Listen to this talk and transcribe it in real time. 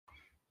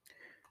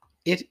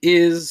It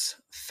is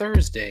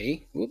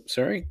Thursday,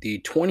 the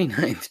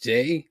 29th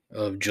day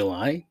of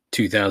July,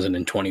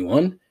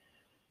 2021,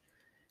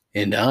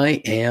 and I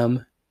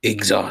am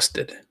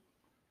exhausted.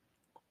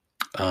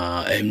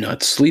 I'm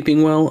not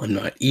sleeping well, I'm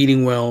not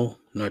eating well,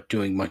 not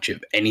doing much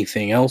of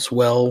anything else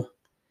well,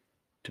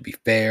 to be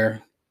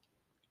fair.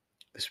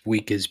 This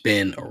week has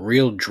been a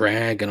real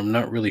drag, and I'm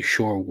not really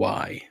sure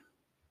why.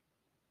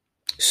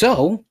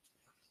 So,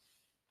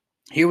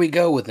 here we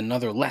go with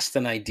another less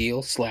than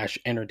ideal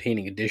 /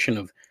 entertaining edition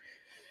of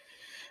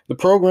the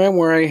program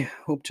where I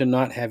hope to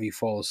not have you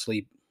fall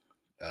asleep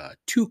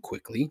too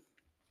quickly.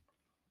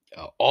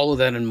 All of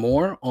that and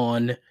more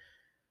on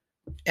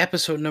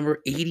episode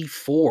number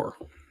 84.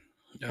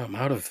 I'm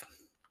out of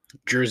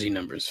jersey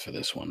numbers for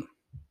this one.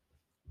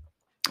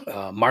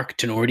 Mark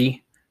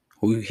Tenorti,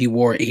 who he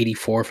wore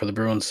 84 for the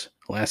Bruins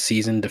last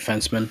season,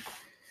 defenseman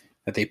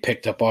that they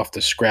picked up off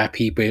the scrap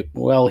heap.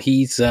 Well,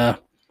 he's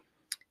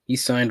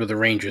signed with the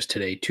Rangers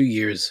today, 2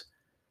 years,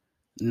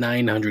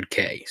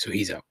 $900K, so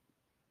he's out.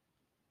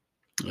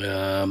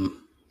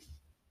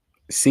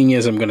 Seeing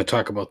as I'm going to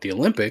talk about the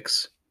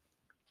Olympics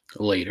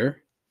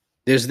later,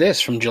 there's this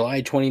from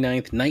July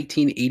 29th,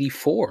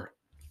 1984.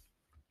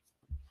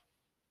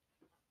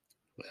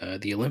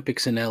 The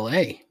Olympics in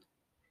LA.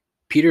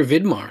 Peter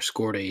Vidmar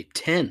scored a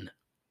 10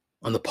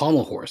 on the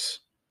pommel horse,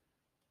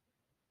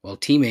 while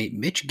teammate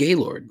Mitch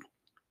Gaylord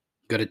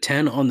got a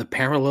 10 on the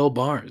parallel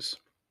bars.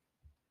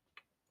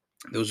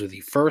 Those are the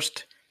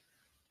first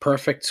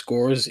perfect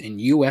scores in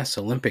U.S.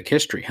 Olympic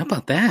history. How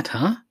about that,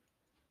 huh?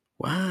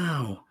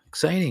 Wow,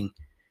 exciting.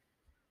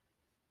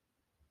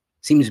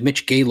 Seems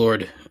Mitch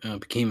Gaylord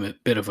became a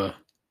bit of a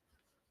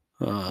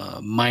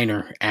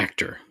minor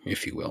actor,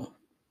 if you will,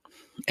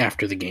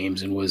 after the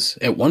games, and was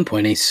at one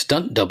point a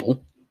stunt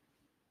double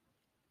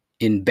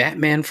in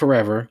Batman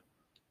Forever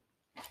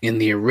in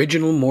the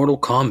original Mortal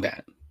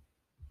Kombat.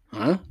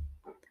 Huh?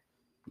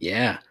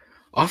 Yeah.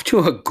 Off to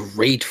a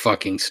great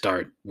fucking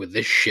start with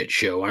this shit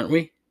show, aren't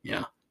we?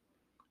 Yeah.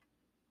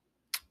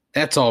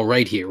 That's all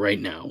right here, right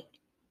now,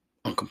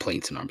 on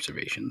Complaints and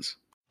Observations.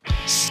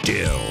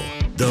 Still,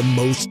 the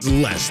most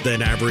less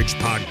than average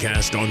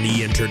podcast on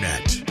the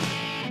internet.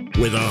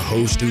 With a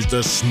host who's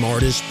the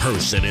smartest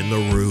person in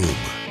the room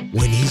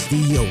when he's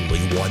the only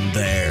one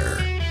there.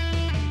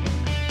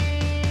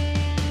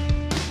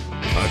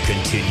 A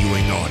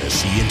continuing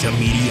odyssey into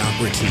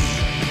mediocrity.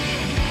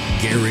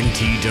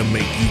 Guaranteed to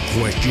make you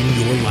question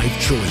your life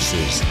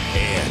choices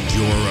and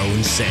your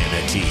own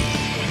sanity.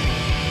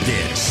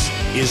 This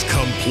is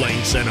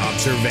Complaints and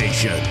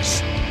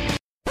Observations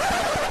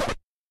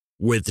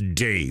with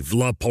Dave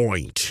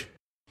LaPointe.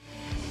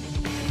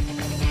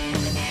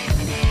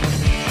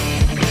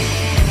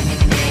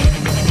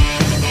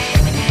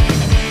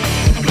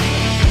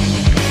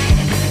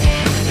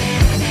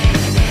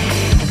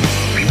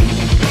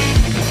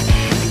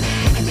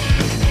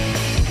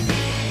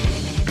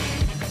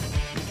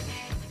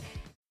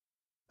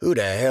 Who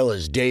the hell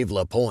is Dave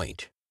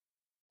LaPointe?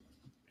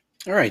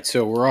 All right,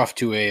 so we're off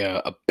to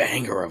a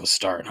banger of a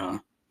start, huh?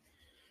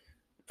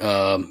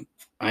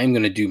 I'm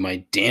going to do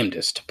my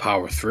damnedest to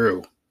power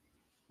through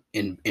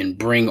and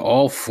bring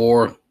all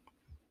four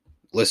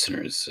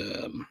listeners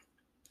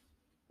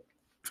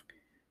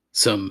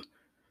some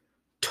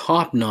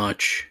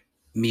top-notch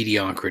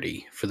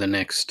mediocrity for the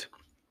next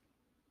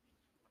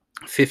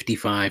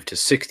 55 to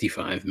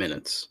 65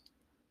 minutes.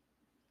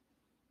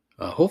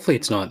 Hopefully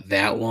it's not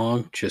that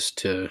long, just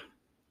to,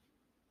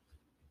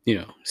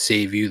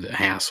 save you the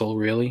hassle,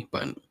 really,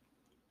 but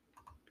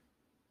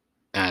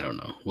I don't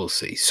know. We'll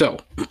see. So,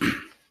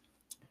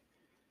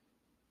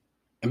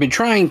 I've been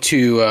trying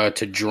to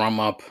drum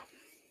up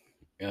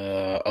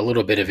a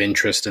little bit of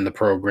interest in the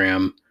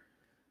program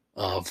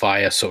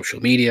via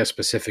social media,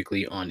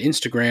 specifically on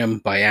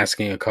Instagram, by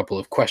asking a couple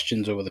of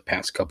questions over the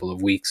past couple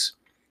of weeks.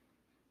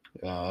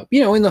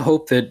 In the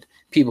hope that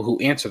people who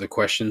answer the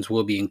questions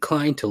will be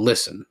inclined to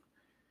listen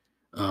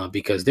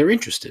because they're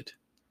interested.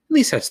 At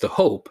least that's the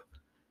hope.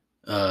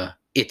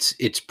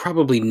 It's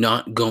probably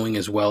not going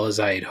as well as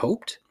I had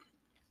hoped.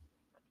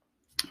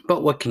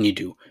 But what can you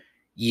do?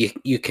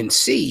 You can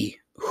see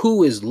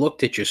who has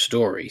looked at your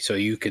story, so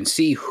you can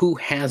see who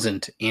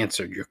hasn't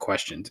answered your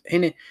questions.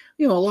 And,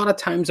 a lot of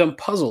times I'm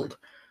puzzled.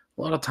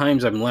 A lot of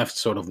times I'm left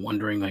sort of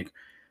wondering, like,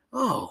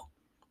 oh,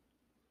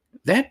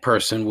 that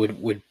person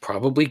would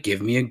probably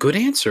give me a good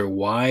answer.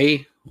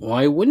 Why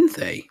wouldn't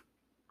they?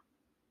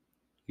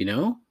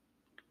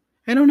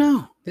 I don't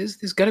know.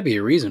 There's got to be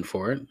a reason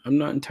for it. I'm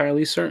not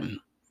entirely certain.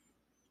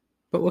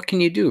 But what can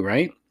you do,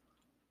 right?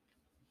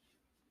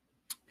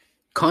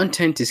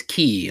 Content is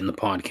key in the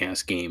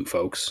podcast game,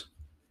 folks.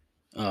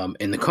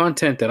 And the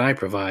content that I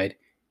provide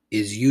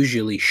is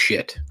usually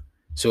shit.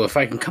 So if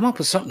I can come up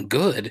with something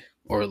good,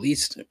 or at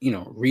least,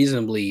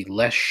 reasonably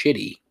less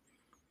shitty,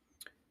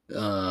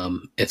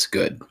 it's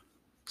good.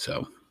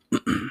 So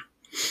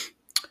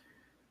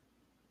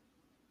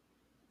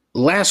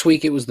last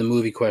week it was the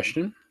movie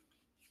question.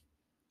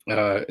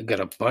 Got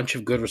a bunch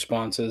of good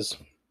responses,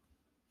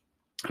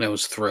 and I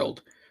was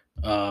thrilled.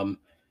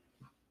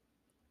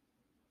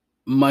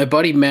 my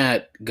buddy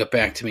Matt got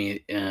back to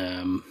me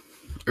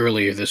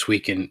earlier this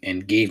week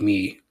and gave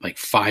me like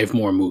 5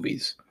 more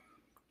movies.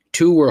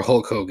 2 were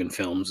Hulk Hogan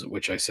films,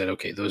 which I said,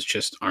 okay, those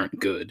just aren't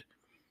good.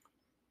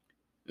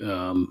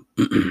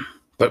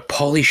 But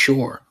Pauly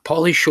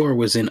Shore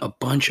was in a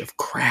bunch of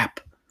crap,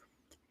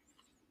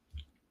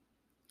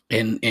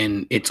 and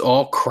it's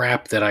all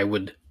crap that I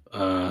would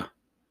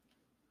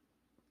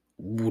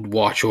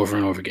watch over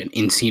and over again.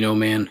 Encino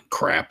Man,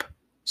 crap.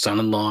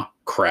 Son-in-Law,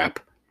 crap.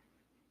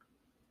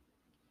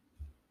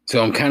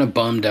 So I'm kind of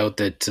bummed out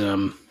that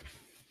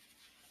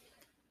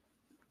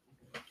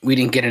we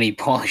didn't get any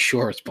Pauly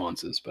Shore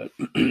responses, but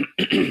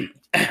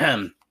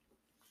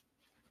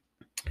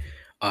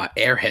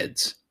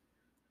Airheads,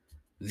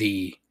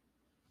 the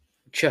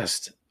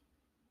just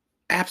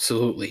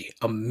absolutely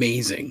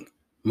amazing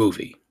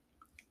movie.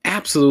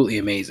 Absolutely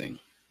amazing.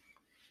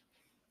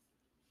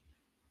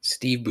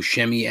 Steve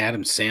Buscemi,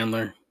 Adam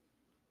Sandler,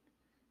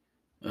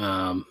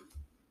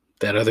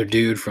 that other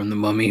dude from The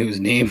Mummy whose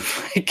name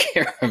I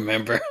can't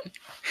remember,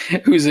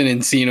 who's an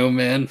Encino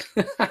Man.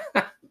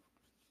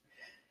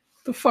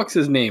 The fuck's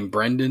his name?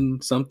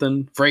 Brendan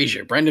something?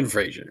 Fraser. Brendan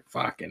Fraser.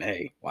 Fucking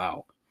hey.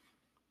 Wow.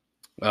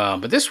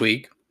 But this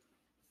week,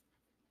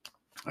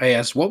 I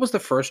asked, what was the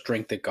first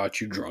drink that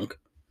got you drunk?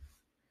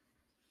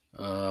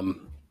 And,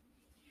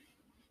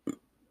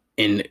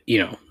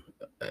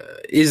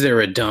 is there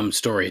a dumb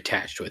story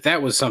attached to it?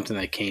 That was something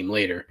that came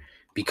later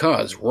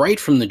because right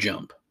from the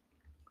jump,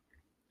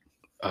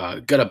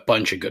 got a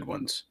bunch of good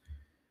ones.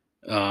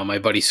 My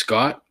buddy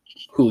Scott,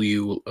 who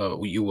you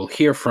will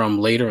hear from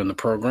later in the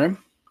program,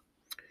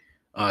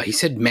 he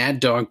said Mad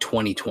Dog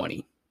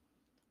 2020.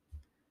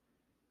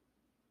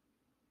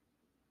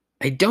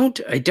 I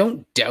don't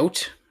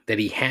doubt that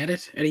he had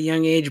it at a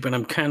young age, but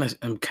I'm kind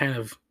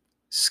of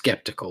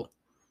skeptical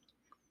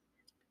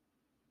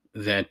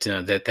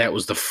that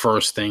was the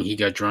first thing he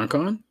got drunk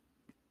on.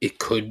 It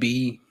could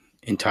be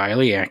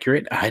entirely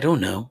accurate. I don't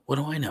know. What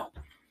do I know?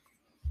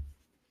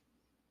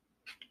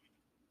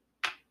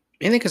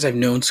 Mainly because I've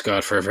known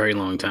Scott for a very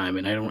long time,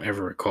 and I don't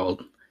ever recall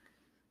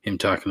him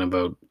talking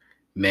about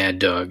Mad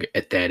Dog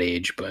at that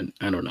age, but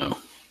I don't know.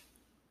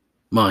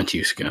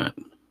 Monty Scott.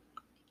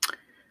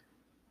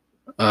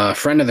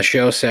 Friend of the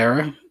show,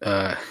 Sarah.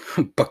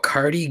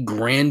 Bacardi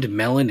Grand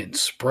Melon and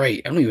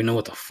Sprite. I don't even know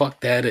what the fuck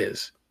that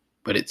is,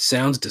 but it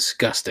sounds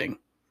disgusting.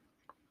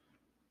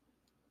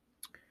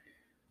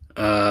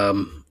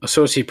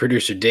 Associate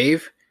producer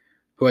Dave,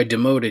 who I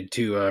demoted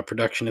to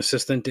production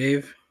assistant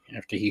Dave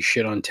after he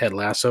shit on Ted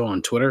Lasso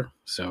on Twitter.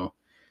 So,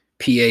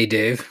 PA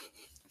Dave.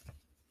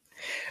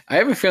 I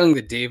have a feeling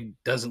that Dave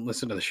doesn't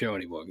listen to the show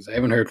anymore because I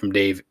haven't heard from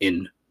Dave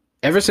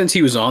ever since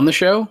he was on the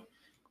show.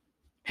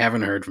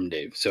 Haven't heard from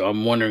Dave. So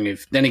I'm wondering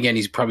if, then again,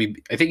 I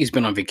think he's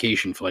been on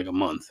vacation for like a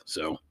month.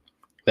 So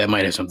that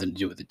might have something to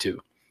do with it too.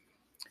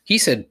 He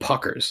said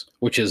puckers,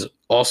 which is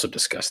also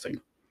disgusting.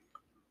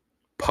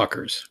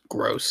 Puckers.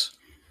 Gross.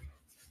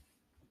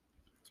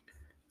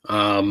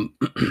 But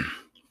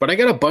I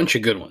got a bunch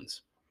of good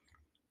ones.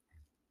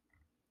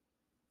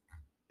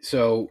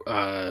 So,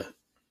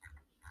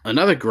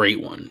 another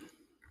great one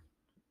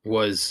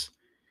was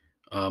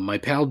my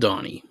pal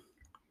Donnie,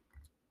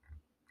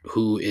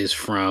 who is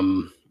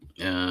from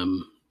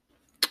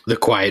The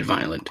Quiet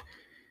Violent,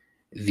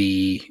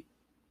 the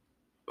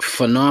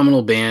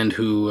phenomenal band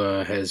who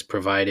has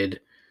provided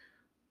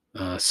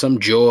some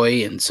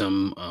joy and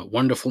some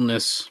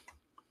wonderfulness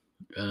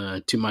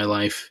to my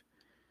life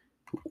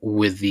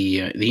with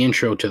the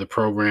intro to the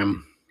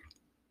program.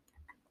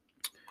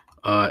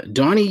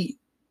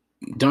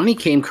 Donnie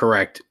came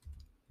correct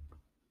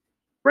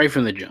right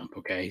from the jump.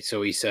 Okay,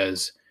 so he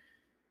says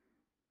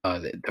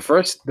the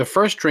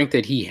first drink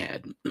that he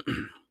had,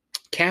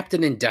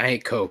 Captain and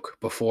Diet Coke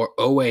before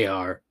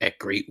OAR at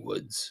Great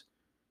Woods.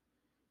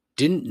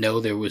 Didn't know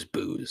there was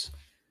booze.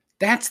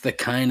 That's the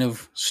kind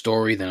of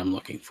story that I'm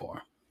looking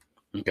for.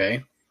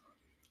 Okay,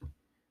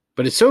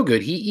 but it's so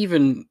good.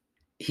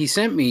 He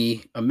sent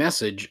me a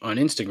message on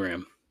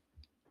Instagram,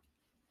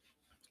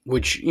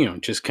 which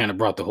just kind of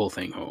brought the whole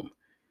thing home.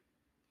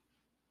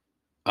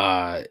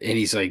 And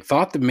he's like,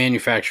 thought the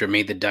manufacturer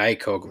made the Diet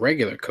Coke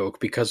regular Coke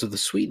because of the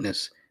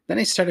sweetness. Then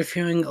I started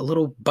feeling a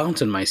little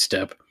bounce in my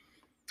step,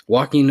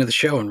 walking into the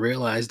show and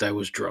realized I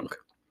was drunk.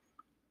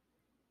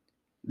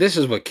 This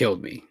is what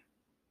killed me.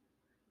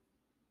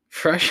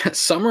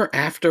 Summer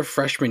after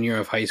freshman year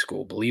of high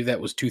school, believe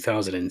that was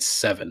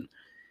 2007.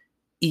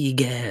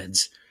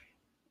 Egads.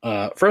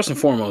 First and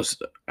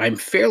foremost, I'm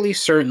fairly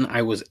certain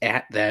I was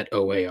at that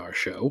OAR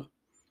show.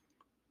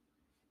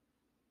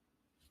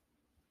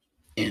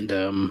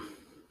 And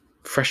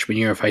freshman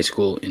year of high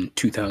school in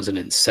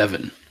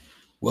 2007.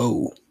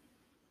 Whoa.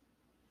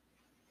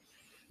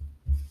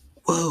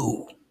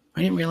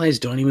 I didn't realize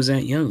Donnie was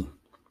that young.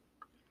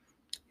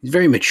 He's a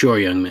very mature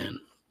young man.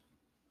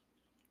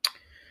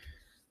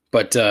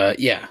 But,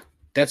 yeah,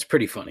 that's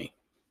pretty funny.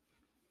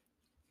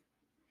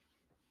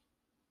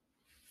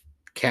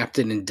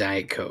 Captain and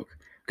Diet Coke.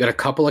 Got a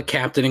couple of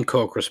Captain and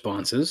Coke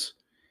responses.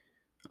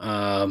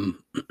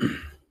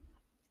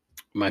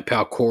 my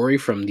pal Corey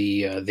from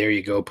the There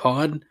You Go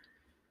pod,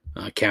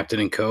 Captain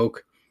and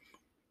Coke.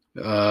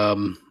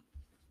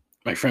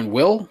 My friend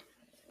Will,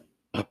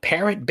 a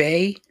Parrot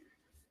Bay,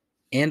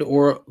 and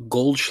or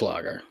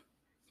Goldschlager.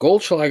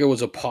 Goldschlager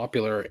was a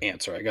popular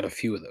answer. I got a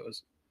few of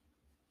those.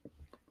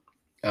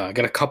 I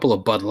got a couple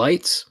of Bud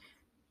Lights.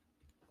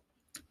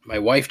 My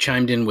wife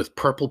chimed in with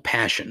Purple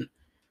Passion.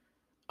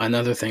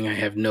 Another thing, I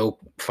have no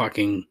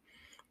fucking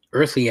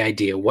earthly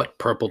idea what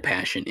Purple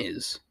Passion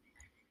is.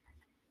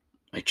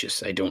 I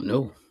don't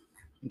know.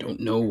 I don't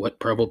know what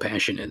Purple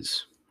Passion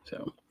is.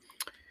 So,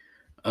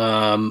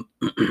 my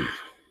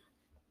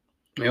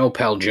old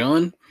pal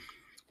John,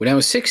 when I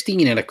was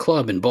 16 at a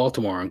club in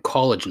Baltimore on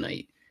college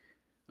night,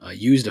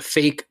 used a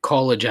fake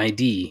college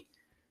ID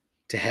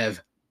to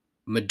have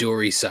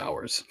Midori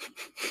sours.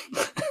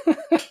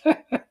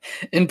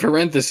 In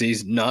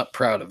parentheses, not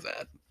proud of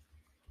that.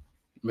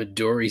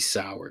 Midori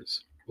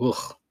sours.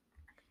 Ugh.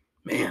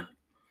 Man.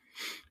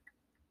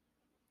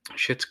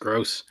 Shit's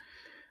gross.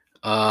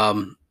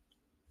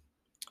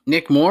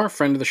 Nick Moore,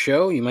 friend of the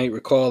show, you might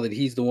recall that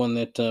he's the one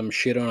that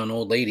shit on an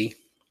old lady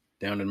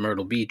down in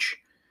Myrtle Beach.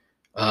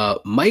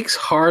 Mike's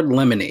Hard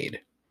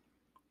Lemonade.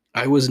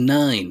 I was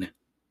 9.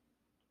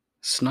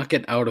 Snuck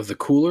it out of the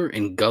cooler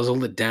and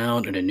guzzled it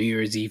down at a New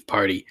Year's Eve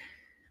party.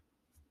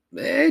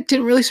 It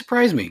didn't really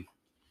surprise me.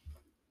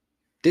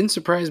 Didn't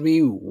surprise me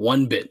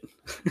one bit.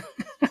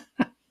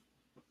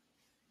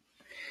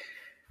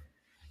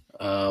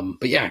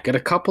 But yeah, got a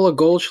couple of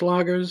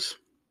Goldschlagers.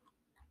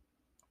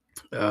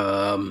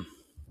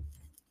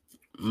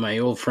 My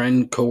old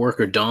friend,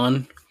 coworker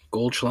Don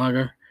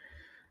Goldschlager.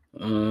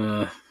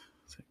 A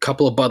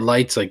couple of Bud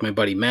Lights, like my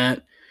buddy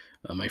Matt.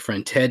 My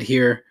friend Ted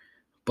here,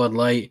 Bud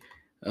Light.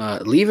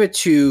 Leave it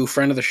to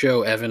friend of the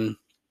show, Evan.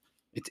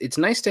 It's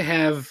nice to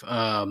have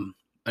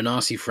an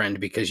Aussie friend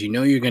because you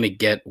know you're going to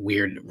get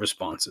weird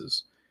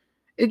responses.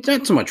 It's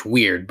not so much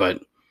weird,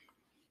 but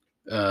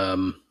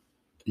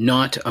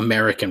not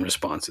American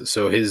responses.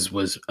 So his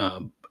was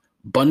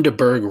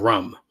Bundaberg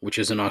rum, which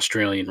is an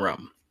Australian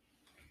rum.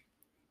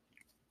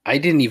 I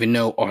didn't even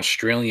know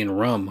Australian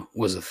rum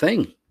was a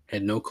thing.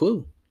 Had no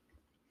clue.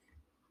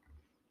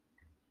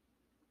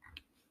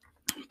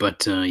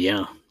 But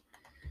yeah,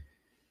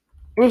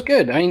 it was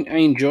good. I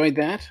enjoyed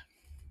that.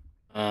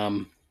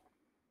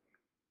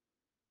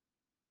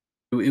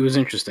 It was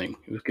interesting.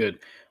 It was good.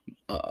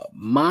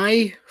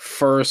 My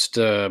first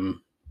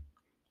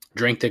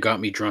drink that got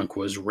me drunk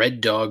was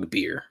Red Dog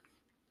beer.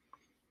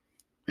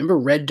 Remember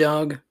Red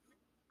Dog?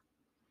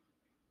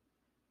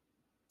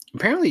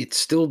 Apparently, it's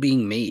still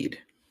being made.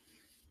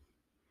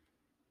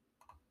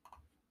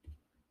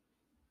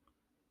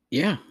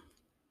 Yeah.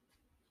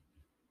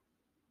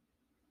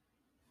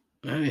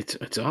 It's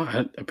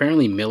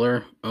apparently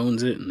Miller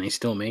owns it and they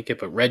still make it,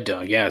 but Red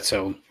Dog, yeah.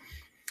 So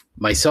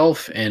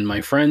myself and my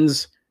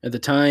friends at the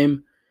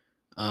time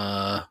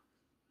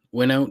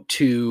went out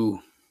to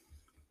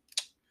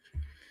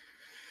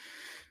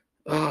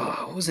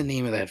what was the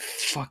name of that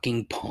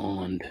fucking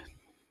pond?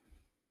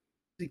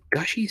 Is it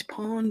Gushy's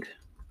Pond?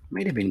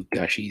 Might have been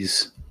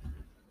Gushy's.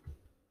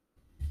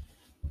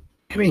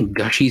 I mean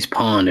Gushy's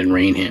Pond in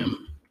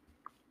Rainham.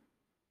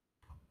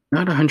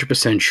 Not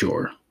 100%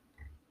 sure.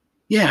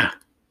 Yeah.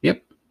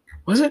 Yep.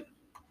 Was it?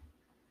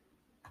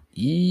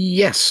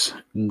 Yes.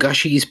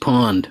 Gushy's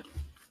Pond.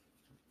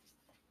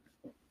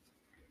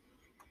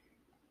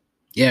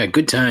 Yeah,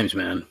 good times,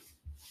 man.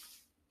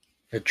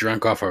 Got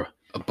drunk off a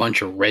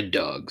bunch of Red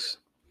Dogs.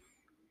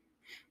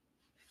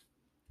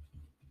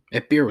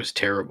 That beer was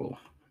terrible.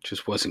 It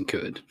just wasn't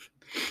good.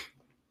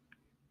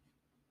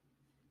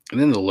 And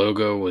then the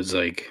logo was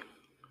like,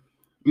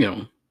 you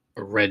know,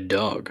 a red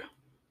dog.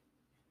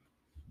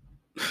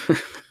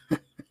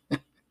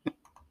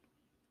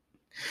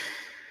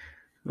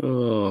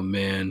 Oh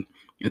man,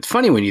 it's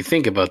funny when you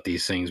think about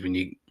these things. When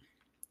you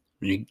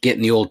get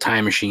in the old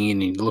time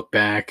machine and you look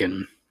back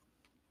and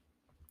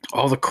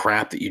all the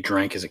crap that you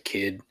drank as a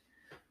kid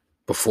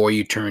before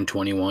you turned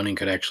 21 and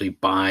could actually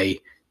buy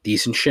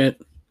decent shit,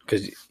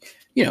 because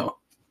you know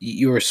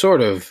you were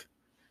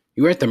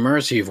at the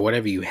mercy of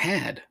whatever you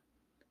had,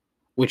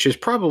 which is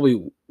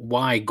probably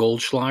why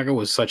Goldschlager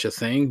was such a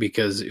thing,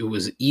 because it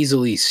was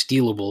easily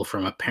stealable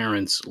from a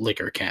parent's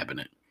liquor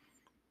cabinet.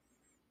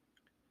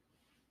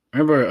 I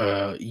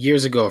remember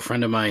years ago, a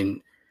friend of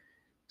mine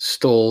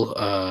stole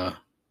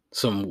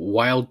some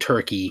Wild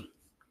Turkey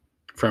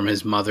from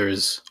his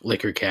mother's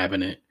liquor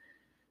cabinet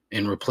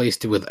and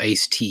replaced it with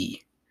iced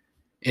tea.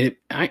 And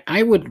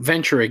I would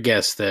venture a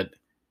guess that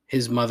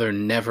his mother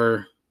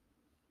never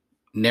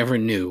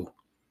knew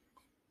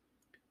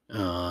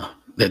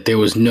that there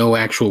was no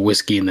actual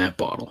whiskey in that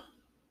bottle.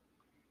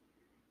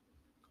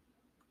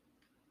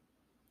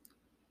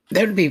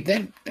 That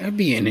would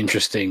be an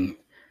interesting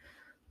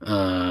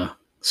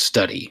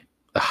study.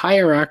 The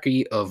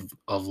hierarchy of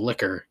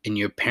liquor in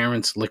your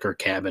parents' liquor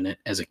cabinet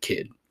as a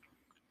kid.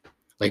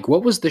 Like,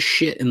 what was the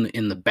shit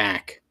in the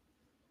back?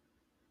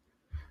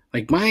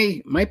 Like,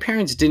 my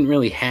parents didn't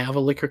really have a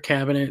liquor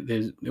cabinet.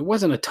 There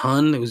wasn't a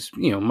ton. It was,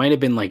 might have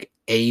been like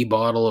a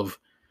bottle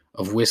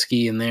of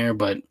whiskey in there,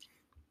 but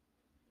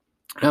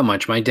Not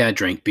much. My dad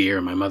drank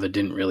beer. My mother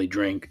didn't really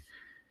drink.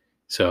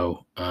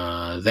 So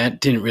that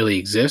didn't really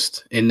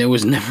exist. And there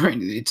was never,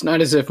 it's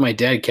not as if my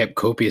dad kept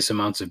copious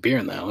amounts of beer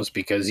in the house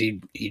because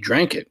he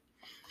drank it.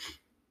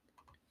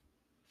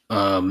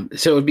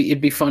 So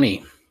it'd be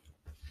funny.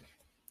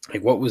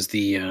 Like, what was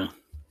the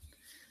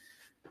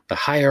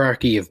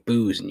hierarchy of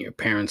booze in your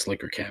parents'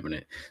 liquor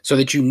cabinet, so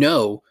that you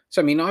know?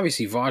 So I mean,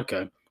 obviously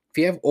vodka. If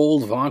you have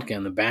old vodka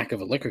in the back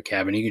of a liquor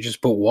cabinet, you can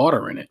just put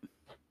water in it.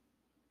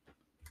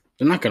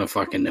 They're not gonna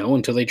fucking know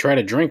until they try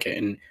to drink it,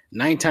 and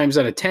 9 times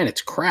out of 10,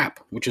 it's crap,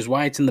 which is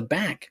why it's in the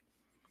back.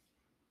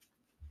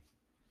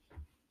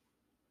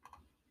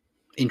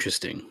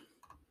 Interesting.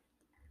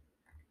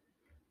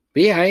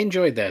 But yeah, I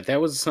enjoyed that. That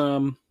was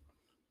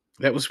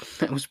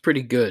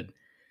pretty good,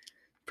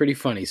 pretty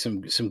funny.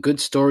 Some good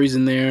stories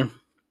in there.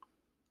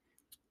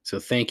 So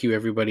thank you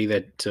everybody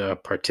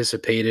that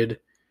participated.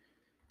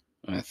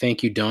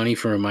 Thank you, Donnie,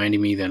 for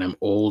reminding me that I'm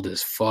old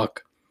as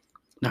fuck.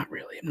 Not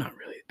really. I'm not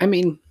really. I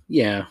mean,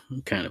 yeah,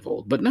 I'm kind of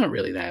old, but not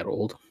really that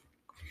old.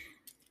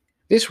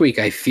 This week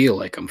I feel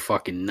like I'm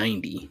fucking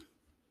 90.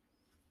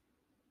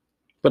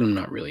 But I'm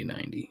not really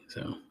 90,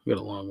 so we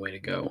got a long way to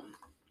go.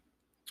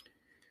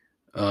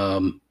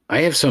 I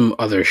have some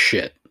other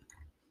shit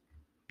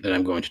that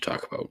I'm going to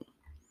talk about.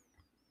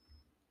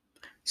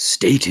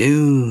 Stay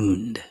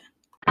tuned.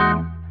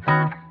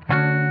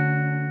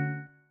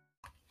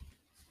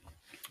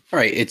 All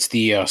right, it's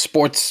the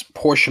sports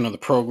portion of the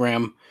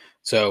program.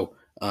 So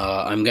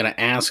I'm going to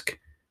ask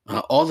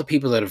all the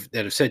people that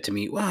have said to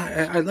me, "Well,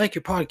 I like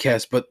your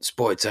podcast, but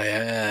sports,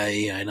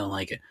 I don't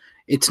like it."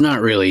 It's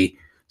not really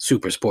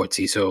super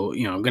sportsy. So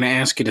I'm going to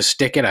ask you to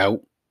stick it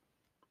out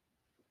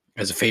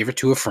as a favor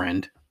to a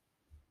friend,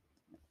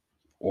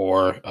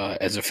 or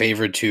as a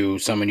favor to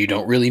someone you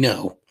don't really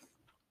know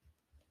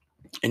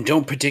and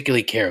don't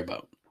particularly care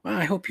about. Well,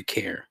 I hope you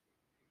care.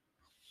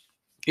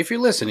 If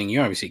you're listening,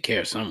 you obviously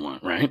care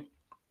somewhat, right?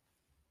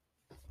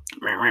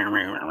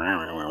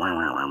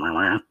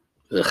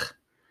 Ugh,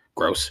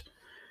 gross.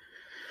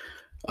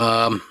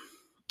 All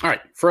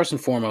right, first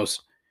and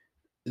foremost,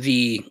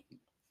 the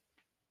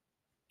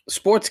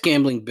sports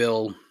gambling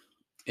bill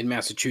in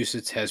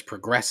Massachusetts has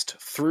progressed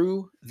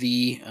through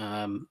the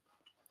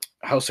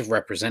House of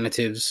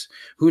Representatives.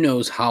 Who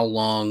knows how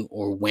long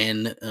or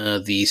when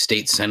the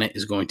state Senate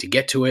is going to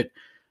get to it.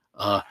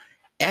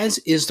 As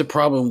is the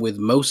problem with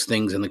most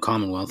things in the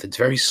Commonwealth, it's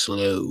very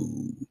slow.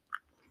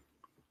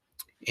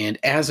 And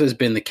as has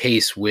been the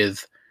case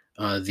with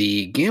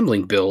the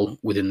gambling bill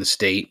within the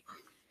state,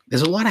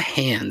 there's a lot of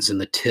hands in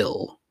the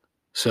till.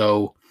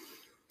 So,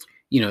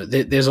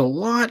 there's a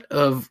lot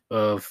of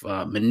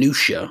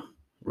minutia,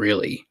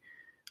 really.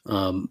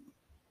 And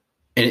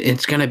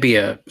it's going to be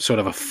a sort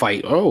of a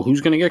fight. Oh,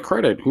 who's going to get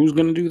credit? Who's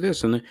going to do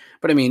this?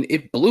 But I mean,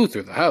 it blew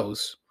through the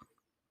House.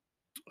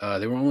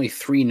 There were only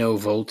 3 no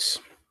votes.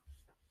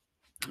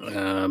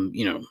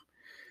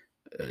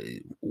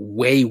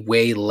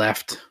 Way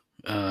left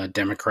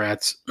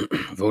Democrats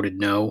voted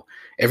no.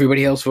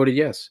 Everybody else voted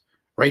yes.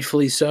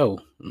 Rightfully so.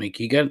 Like,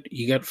 you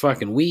got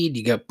fucking weed,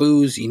 you got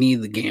booze, you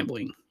need the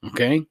gambling.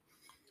 Okay.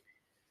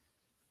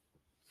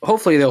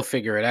 Hopefully they'll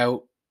figure it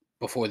out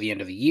before the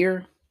end of the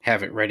year.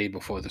 Have it ready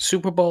before the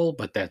Super Bowl,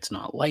 but that's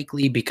not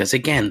likely because,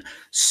 again,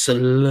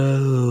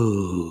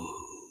 slow.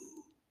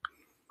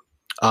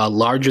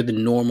 Larger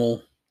than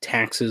normal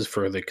taxes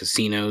for the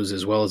casinos,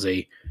 as well as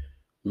a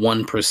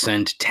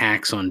 1%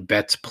 tax on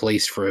bets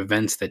placed for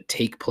events that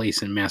take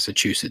place in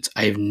Massachusetts.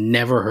 I have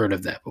never heard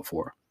of that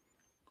before.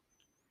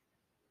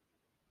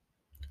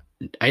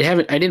 I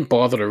didn't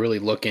bother to really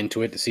look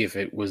into it to see if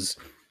it was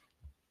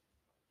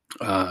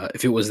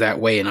that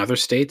way in other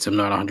states. I'm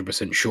not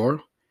 100%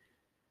 sure.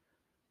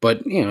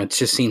 But, it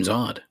just seems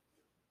odd.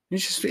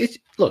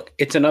 Look,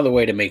 it's another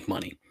way to make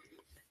money.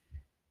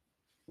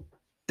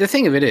 The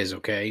thing of it is,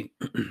 okay,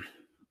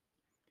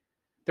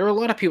 there are a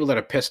lot of people that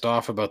are pissed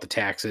off about the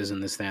taxes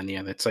and this, that, and the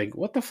other. It's like,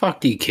 what the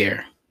fuck do you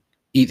care?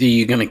 Either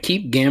you're going to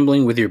keep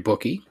gambling with your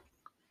bookie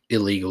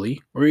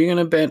illegally, or you're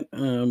going to bet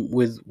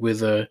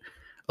with a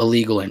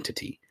legal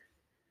entity.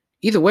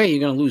 Either way,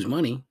 you're going to lose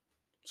money.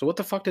 So what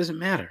the fuck does it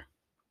matter?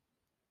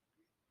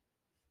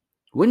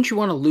 Wouldn't you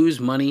want to lose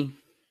money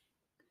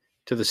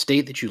to the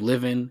state that you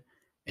live in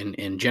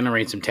and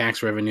generate some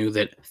tax revenue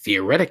that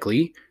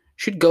theoretically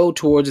should go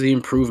towards the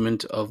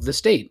improvement of the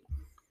state?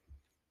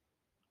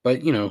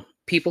 But,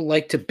 people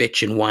like to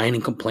bitch and whine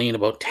and complain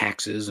about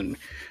taxes and,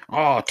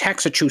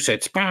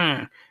 Taxachusetts,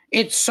 the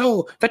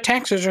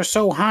taxes are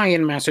so high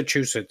in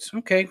Massachusetts.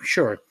 Okay,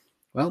 sure.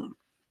 Well,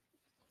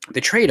 the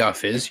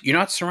trade-off is you're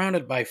not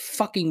surrounded by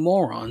fucking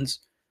morons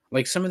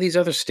like some of these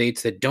other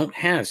states that don't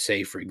have,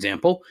 say, for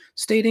example,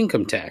 state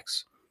income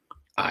tax,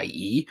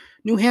 i.e.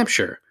 New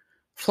Hampshire,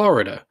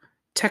 Florida,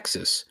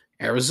 Texas,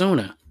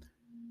 Arizona.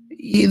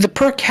 The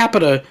per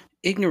capita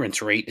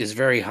ignorance rate is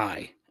very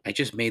high. I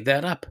just made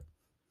that up.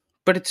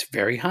 But it's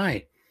very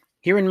high.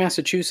 Here in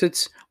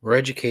Massachusetts, we're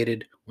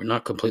educated. We're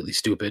not completely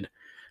stupid.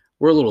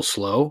 We're a little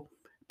slow,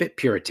 a bit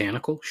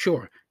puritanical.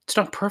 Sure, it's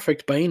not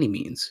perfect by any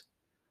means.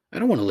 I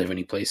don't want to live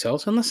anyplace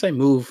else unless I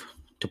move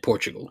to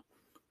Portugal.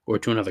 or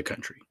to another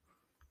country.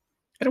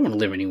 I don't want to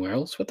live anywhere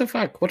else. What the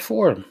fuck? What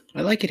for?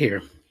 I like it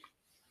here.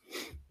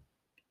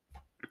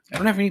 I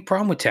don't have any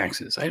problem with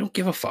taxes. I don't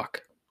give a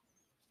fuck.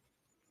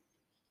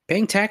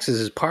 Paying taxes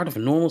is part of a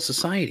normal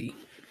society.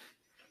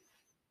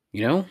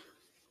 You know?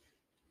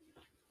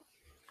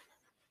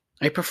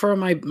 I prefer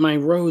my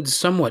roads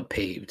somewhat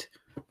paved.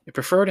 I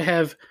prefer to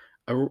have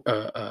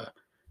a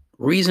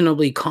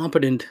reasonably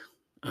competent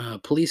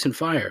police and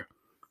fire.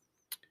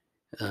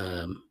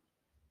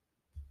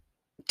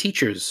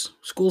 Teachers,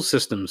 school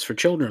systems for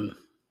children.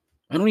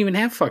 I don't even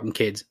have fucking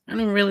kids. I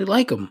don't even really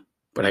like them.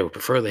 But I would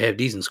prefer they have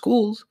decent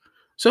schools.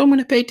 So I'm going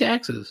to pay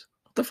taxes.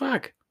 What the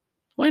fuck?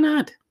 Why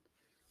not?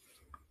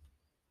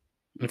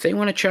 If they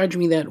want to charge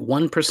me that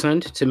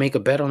 1% to make a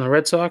bet on the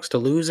Red Sox to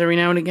lose every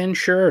now and again,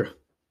 sure.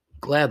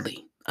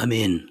 Gladly. I'm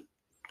in.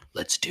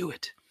 Let's do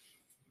it.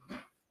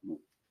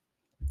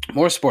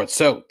 More sports.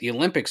 So, the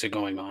Olympics are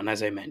going on,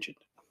 as I mentioned.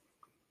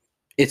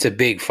 It's a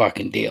big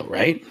fucking deal,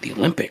 right? The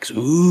Olympics.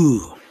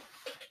 Ooh.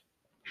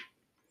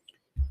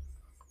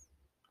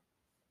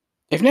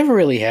 I've never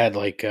really had,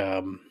 like,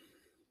 an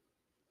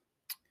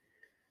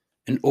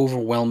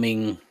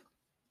overwhelming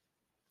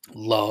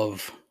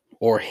love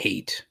or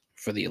hate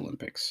for the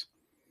Olympics.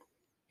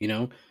 You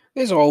know,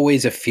 there's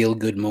always a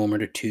feel-good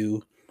moment or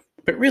two.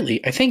 But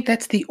really, I think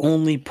that's the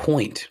only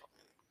point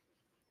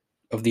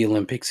of the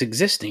Olympics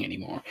existing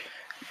anymore.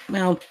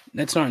 Well,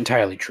 that's not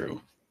entirely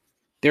true.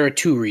 There are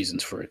two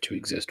reasons for it to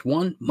exist.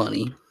 One,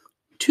 money.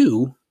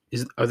 Two,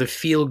 are the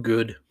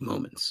feel-good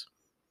moments.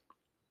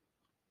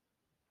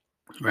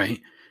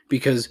 Right?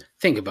 Because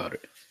think about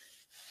it.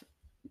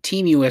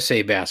 Team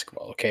USA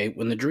basketball, okay?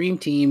 When the Dream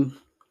Team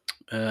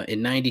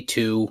in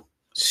 92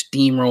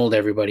 steamrolled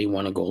everybody,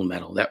 won a gold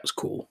medal. That was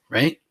cool,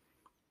 right?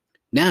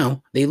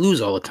 Now, they lose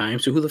all the time,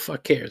 so who the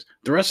fuck cares?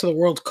 The rest of the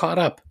world's caught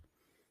up.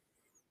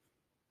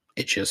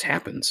 It just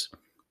happens.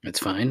 It's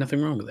fine, nothing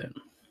wrong with it.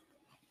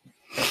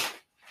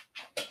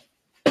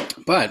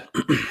 But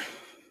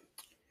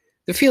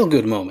the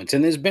feel-good moments,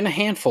 and there's been a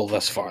handful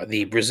thus far.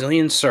 The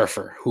Brazilian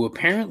surfer, who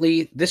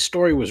apparently, this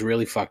story was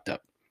really fucked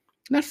up.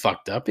 Not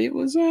fucked up, it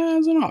was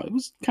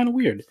kind of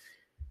weird.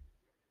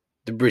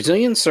 The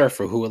Brazilian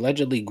surfer who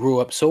allegedly grew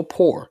up so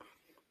poor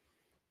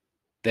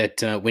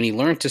that when he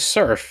learned to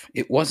surf,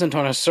 it wasn't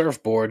on a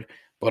surfboard,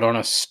 but on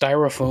a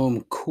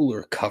styrofoam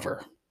cooler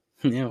cover.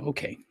 Yeah,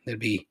 okay, that'd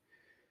be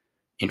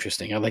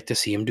interesting. I'd like to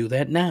see him do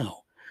that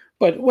now.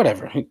 But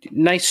whatever,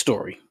 nice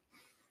story.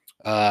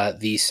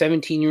 The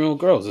 17-year-old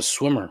girl is a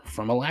swimmer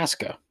from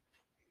Alaska.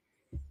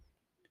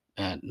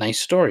 Nice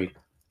story.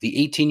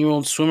 The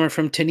 18-year-old swimmer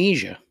from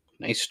Tunisia.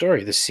 Nice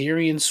story. The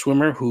Syrian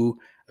swimmer who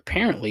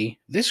apparently,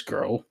 this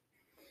girl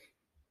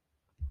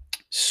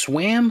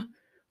swam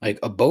like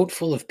a boat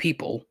full of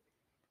people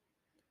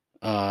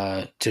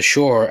to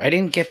shore. I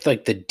didn't get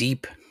like the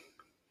deep,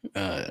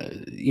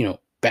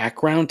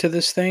 background to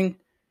this thing.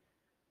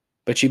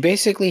 But she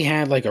basically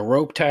had like a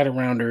rope tied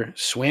around her,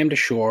 swam to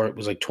shore. It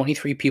was like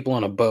 23 people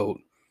on a boat.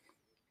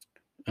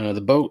 The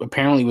boat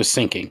apparently was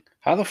sinking.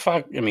 How the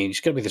fuck? I mean,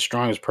 she's got to be the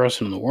strongest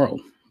person in the world.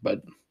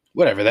 But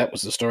whatever, that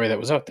was the story that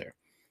was out there.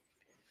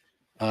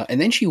 And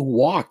then she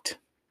walked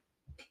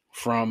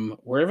from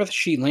wherever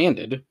she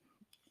landed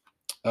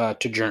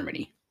to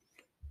Germany,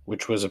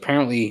 which was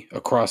apparently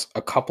across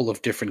a couple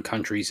of different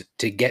countries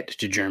to get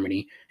to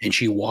Germany. And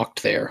she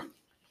walked there.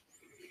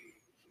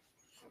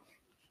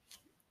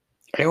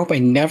 I hope I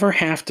never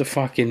have to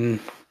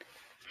fucking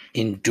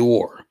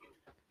endure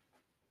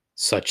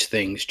such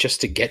things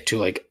just to get to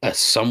like a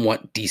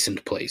somewhat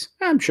decent place.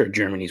 I'm sure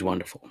Germany's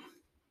wonderful.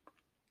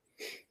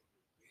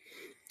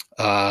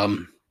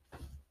 The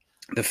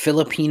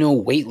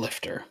Filipino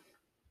weightlifter.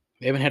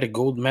 They haven't had a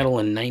gold medal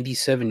in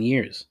 97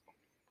 years.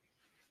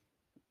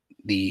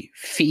 The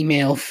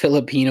female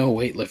Filipino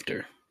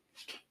weightlifter.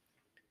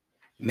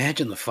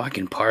 Imagine the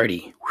fucking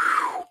party.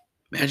 Whew.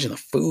 Imagine the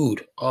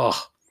food.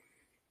 Oh.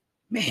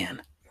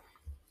 Man,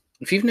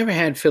 if you've never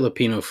had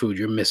Filipino food,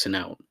 you're missing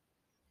out.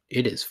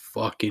 It is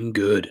fucking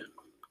good.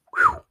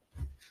 Whew.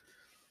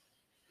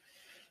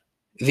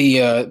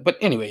 But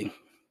anyway,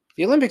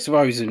 the Olympics have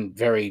always been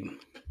very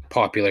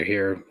popular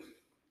here,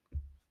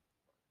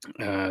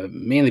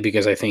 mainly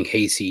because I think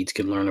hayseeds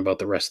can learn about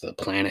the rest of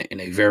the planet in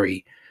a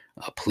very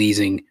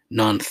pleasing,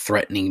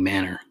 non-threatening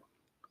manner.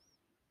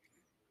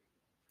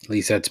 At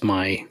least that's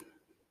my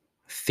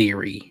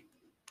theory.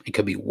 It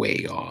could be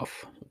way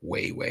off.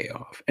 Way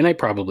off. And I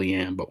probably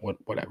am, but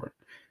whatever.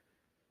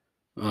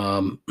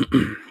 The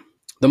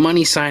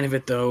money side of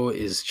it, though,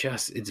 is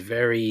just, it's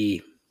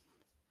very,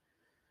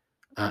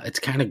 it's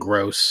kind of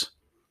gross.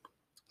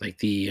 Like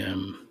the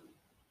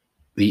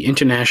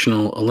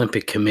International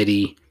Olympic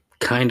Committee,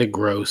 kind of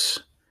gross.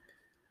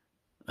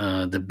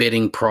 The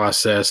bidding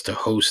process to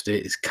host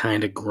it is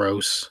kind of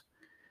gross.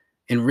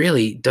 And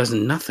really does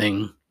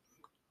nothing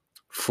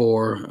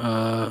for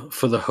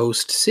the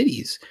host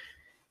cities.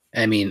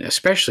 I mean,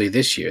 especially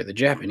this year, the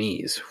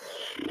Japanese,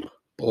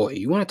 boy,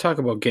 you want to talk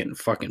about getting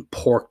fucking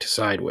porked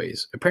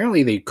sideways.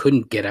 Apparently they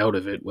couldn't get out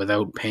of it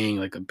without paying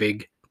like a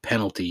big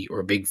penalty or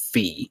a big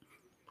fee.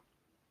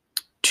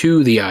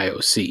 to the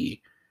IOC.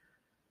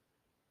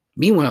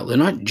 Meanwhile, they're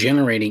not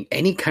generating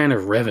any kind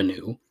of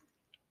revenue,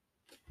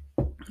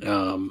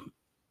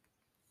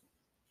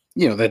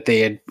 that they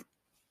had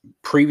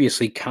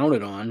previously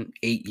counted on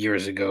 8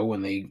 years ago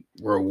when they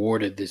were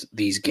awarded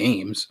these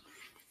games.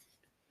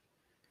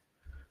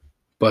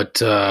 But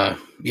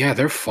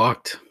they're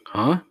fucked,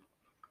 huh?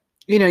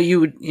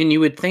 You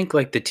would think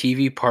like the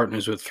TV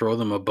partners would throw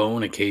them a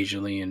bone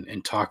occasionally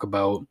and talk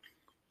about,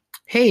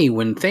 hey,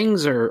 when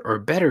things are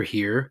better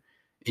here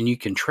and you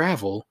can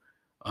travel,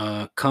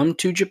 come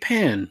to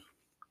Japan.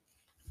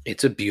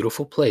 It's a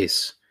beautiful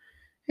place.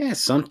 Yeah,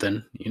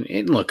 something.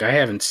 And look, I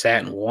haven't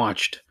sat and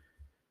watched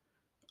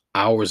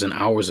hours and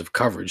hours of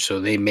coverage, so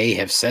they may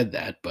have said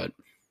that, but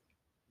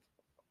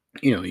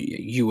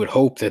you would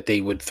hope that they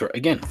would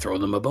throw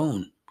them a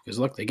bone, because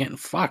look, they're getting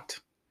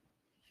fucked.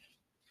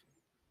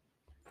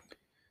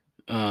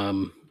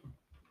 But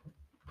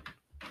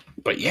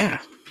yeah,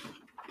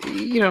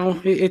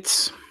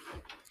 it's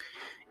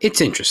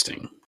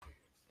interesting.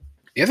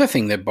 The other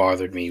thing that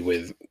bothered me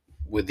with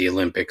the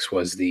Olympics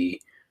was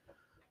the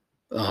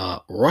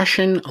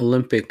Russian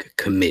Olympic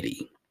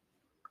Committee.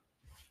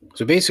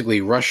 So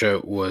basically,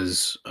 Russia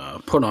was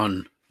put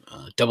on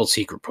double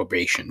secret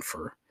probation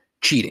for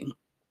cheating,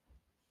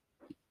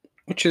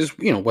 which is,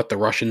 what the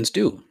Russians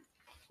do.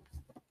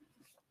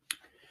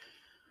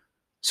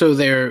 So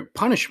their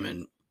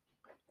punishment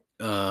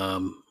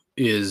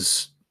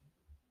is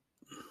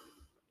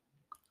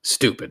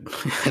stupid.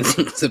 I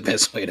think that's the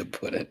best way to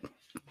put it.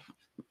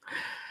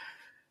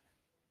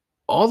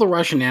 All the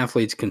Russian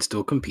athletes can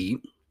still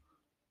compete.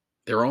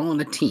 They're all on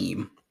a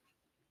team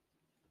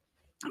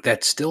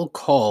that's still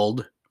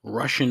called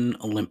Russian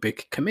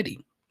Olympic Committee.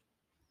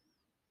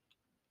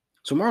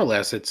 So more or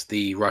less, it's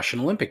the Russian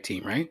Olympic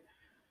team, right?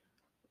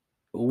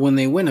 When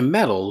they win a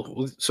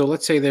medal, so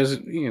let's say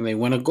they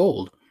win a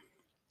gold,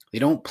 they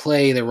don't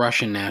play the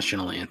Russian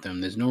national anthem.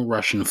 There's no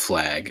Russian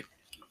flag.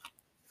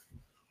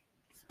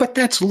 But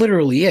that's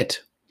literally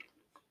it.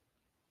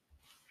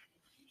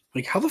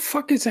 Like, how the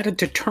fuck is that a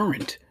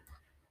deterrent?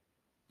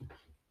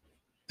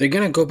 They're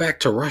going to go back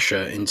to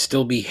Russia and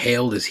still be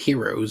hailed as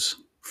heroes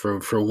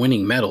for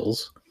winning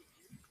medals.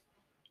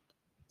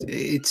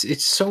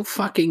 It's so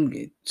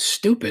fucking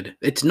stupid.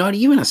 It's not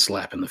even a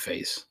slap in the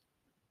face.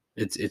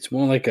 It's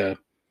more like a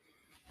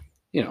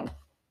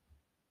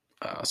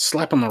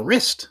slap on the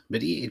wrist,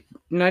 but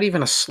not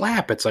even a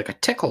slap. It's like a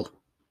tickle.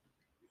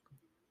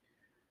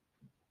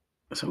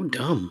 So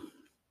dumb.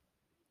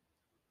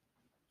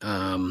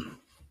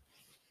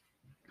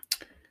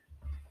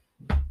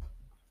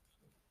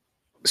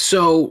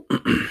 So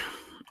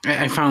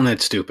I found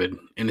that stupid,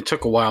 and it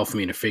took a while for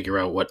me to figure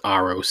out what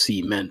ROC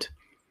meant.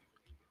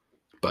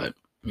 But,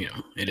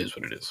 it is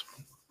what it is.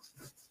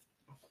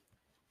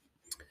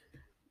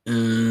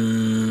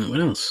 What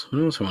else?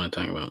 What else I want to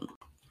talk about?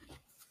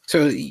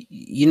 So,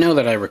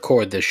 that I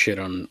record this shit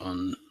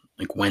on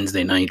like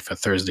Wednesday night for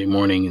Thursday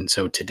morning, and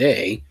so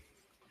today,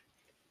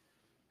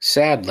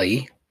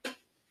 sadly,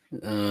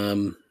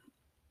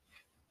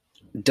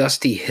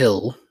 Dusty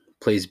Hill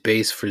plays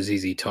bass for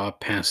ZZ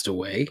Top, passed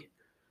away.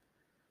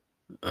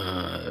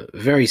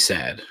 Very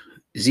sad.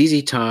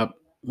 ZZ Top,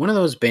 one of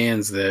those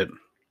bands that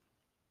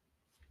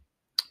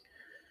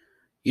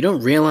you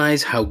don't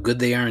realize how good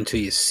they are until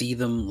you see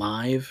them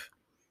live.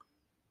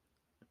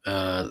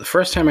 The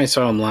first time I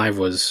saw them live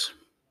was,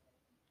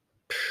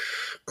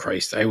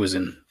 Christ, I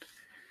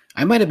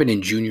might have been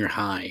in junior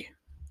high.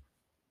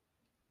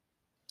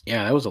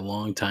 Yeah, that was a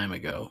long time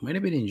ago. Might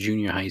have been in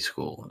junior high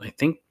school. I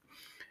think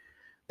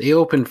they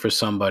opened for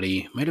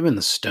somebody. Might have been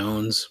the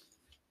Stones.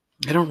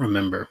 I don't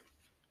remember.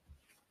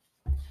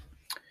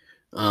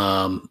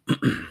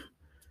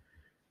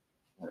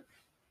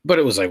 But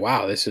it was like,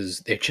 wow,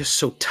 they're just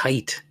so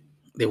tight.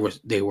 They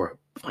were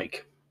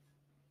like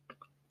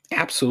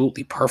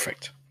absolutely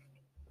perfect.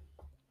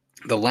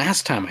 The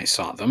last time I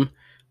saw them,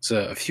 it's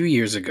a few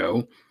years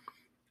ago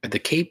at the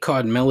Cape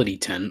Cod Melody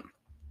Tent.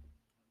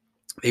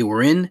 They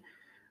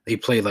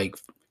played like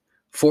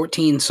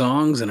 14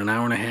 songs in an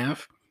hour and a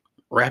half,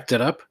 wrapped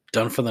it up,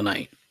 done for the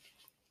night.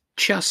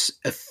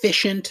 Just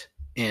efficient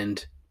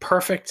and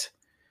perfect.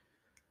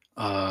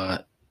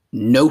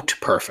 Note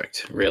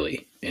perfect,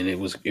 really. And it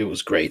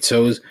was great.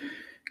 So it was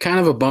kind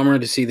of a bummer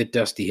to see that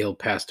Dusty Hill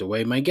passed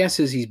away. My guess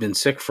is he's been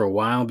sick for a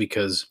while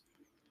because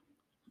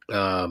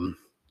the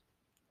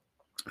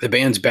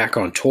band's back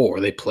on tour.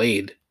 They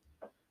played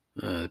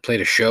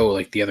a show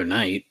like the other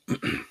night.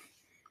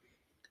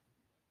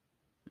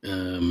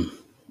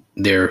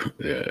 Their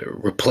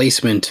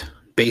replacement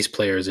bass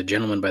player is a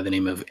gentleman by the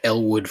name of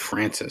Elwood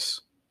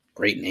Francis.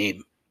 Great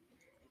name.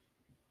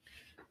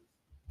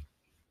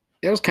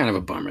 That was kind of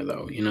a bummer,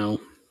 though,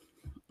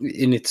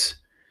 And it's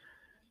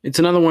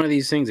another one of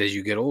these things. As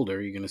you get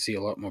older, you're going to see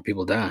a lot more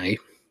people die.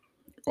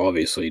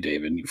 Obviously,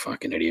 David, you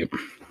fucking idiot.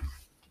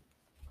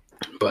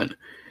 But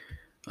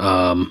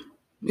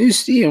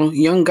he's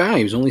young guy.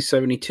 He was only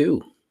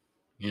 72.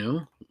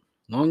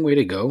 Long way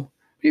to go.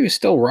 He was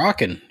still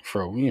rocking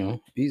for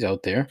he's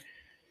out there.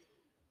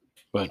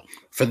 But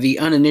for the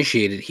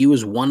uninitiated, he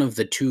was one of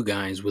the two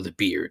guys with a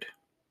beard,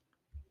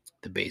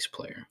 the bass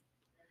player.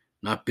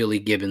 Not Billy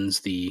Gibbons,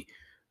 the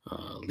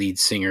lead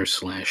singer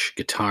slash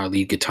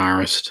lead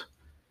guitarist,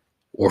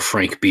 or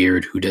Frank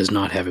Beard, who does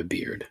not have a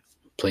beard,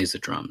 plays the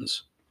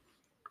drums.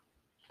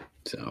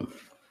 So,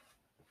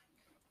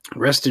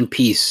 rest in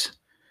peace,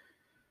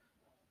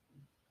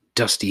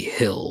 Dusty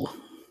Hill.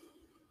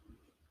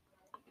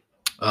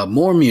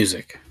 More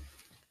music.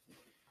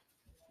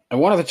 I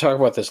wanted to talk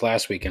about this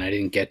last week and I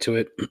didn't get to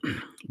it,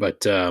 but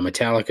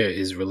Metallica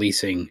is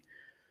releasing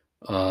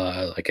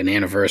like an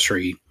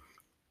anniversary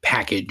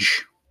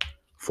package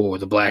for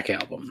the Black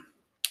Album.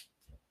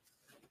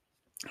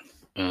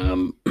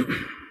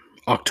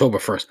 October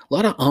 1st. A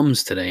lot of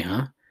ums today,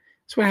 huh?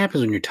 That's what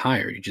happens when you're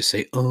tired. You just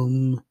say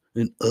and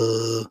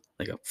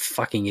like a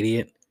fucking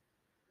idiot.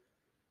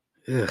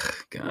 Ugh,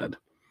 God.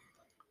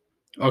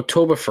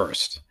 October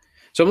 1st.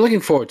 So I'm looking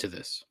forward to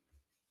this.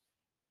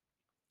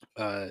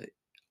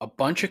 A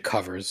bunch of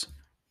covers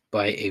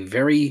by a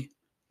very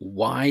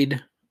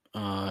wide,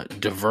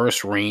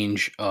 diverse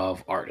range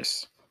of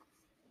artists.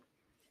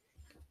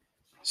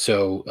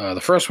 So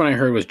the first one I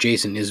heard was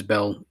Jason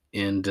Isbell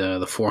and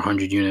the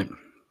 400 Unit.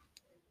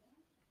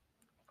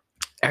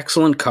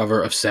 Excellent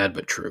cover of Sad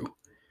But True.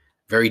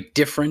 Very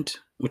different,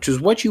 which is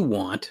what you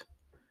want.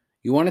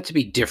 You want it to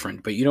be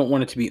different, but you don't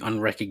want it to be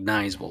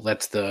unrecognizable.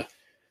 That's the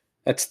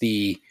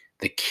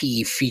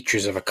key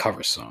features of a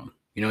cover song.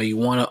 You know, you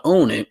want to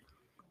own it,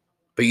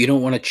 but you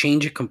don't want to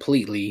change it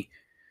completely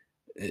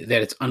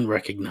that it's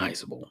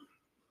unrecognizable.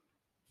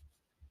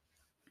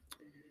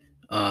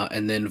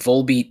 And then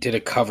Volbeat did a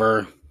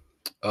cover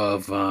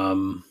of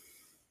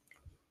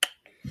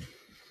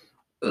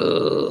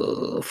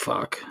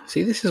fuck.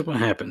 See, this is what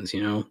happens,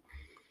 you know.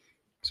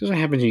 This is what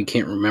happens when you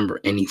can't remember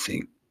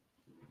anything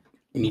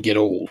when you get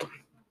old.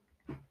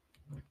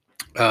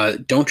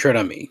 Don't Tread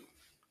on Me.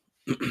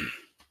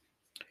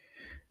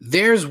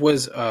 Theirs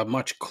was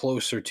much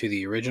closer to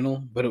the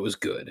original, but it was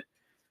good.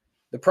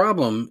 The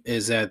problem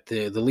is that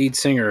the lead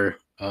singer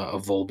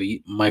of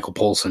Volbeat, Michael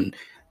Poulsen,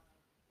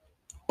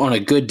 on a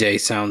good day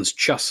sounds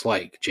just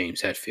like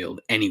James Hetfield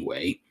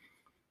anyway.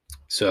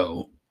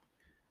 So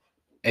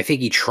I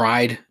think he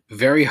tried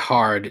very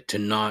hard to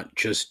not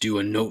just do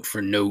a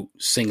note-for-note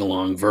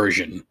sing-along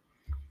version.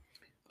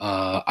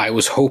 I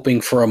was hoping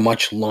for a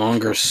much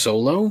longer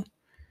solo.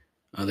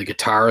 The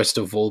guitarist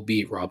of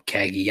Volbeat, Rob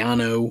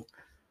Caggiano,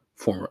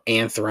 former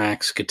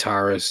Anthrax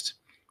guitarist,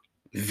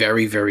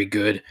 very, very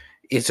good.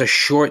 It's a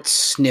short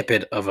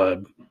snippet of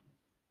a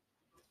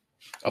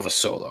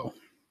solo.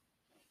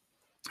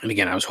 And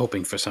again, I was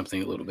hoping for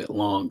something a little bit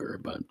longer,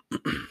 but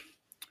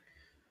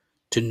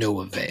to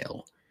no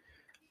avail.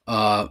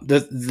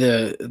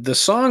 The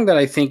song that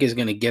I think is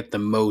going to get the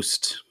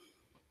most,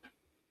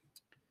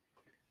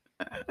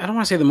 I don't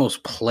want to say the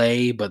most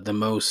play, but the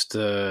most,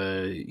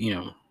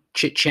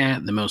 chit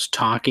chat, the most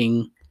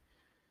talking,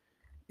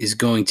 is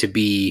going to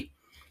be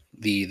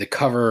the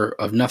cover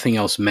of Nothing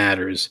Else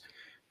Matters.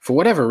 For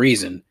whatever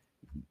reason,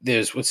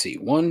 there's, let's see,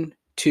 1,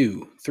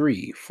 2,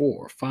 3,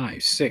 4,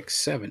 5, 6,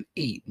 7,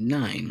 8,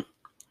 9,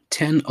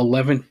 10,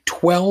 11,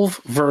 12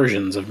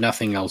 versions of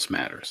Nothing Else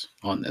Matters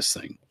on this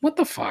thing. What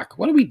the fuck?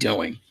 What are we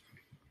doing?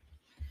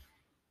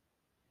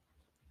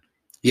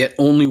 Yet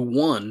only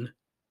one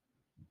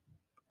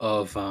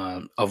of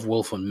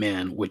Wolf and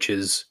Man, which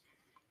is,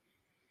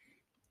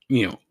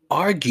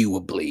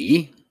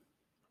 arguably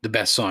the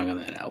best song on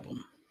that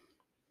album.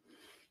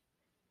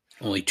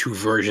 Only 2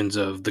 versions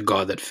of The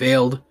God That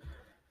Failed.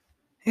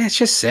 Yeah, it's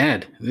just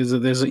sad. There's a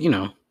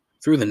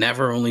Through the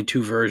Never, only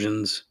 2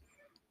 versions.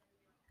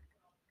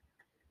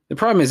 The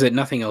problem is that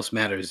Nothing Else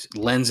Matters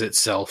lends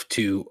itself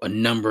to a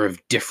number of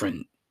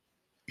different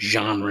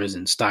genres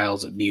and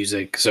styles of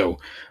music. So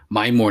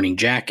My Morning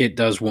Jacket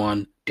does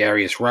one,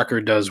 Darius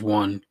Rucker does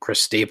one,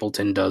 Chris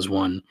Stapleton does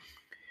one.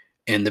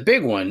 And the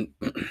big one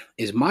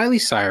is Miley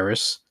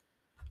Cyrus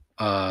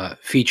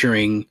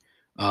featuring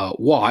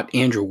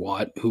Andrew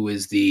Watt, who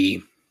is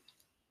he's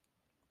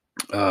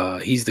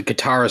the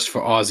guitarist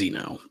for Ozzy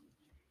now,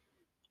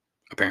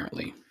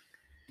 apparently.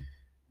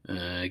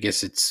 I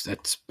guess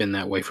that's been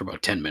that way for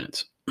about 10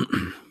 minutes.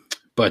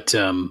 But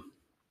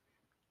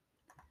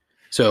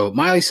so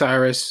Miley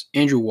Cyrus,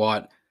 Andrew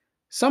Watt,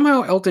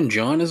 somehow Elton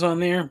John is on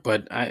there,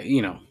 but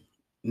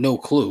no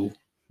clue.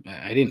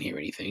 I didn't hear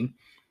anything.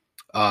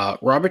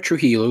 Robert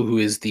Trujillo, who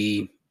is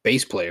the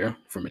bass player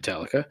for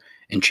Metallica,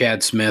 and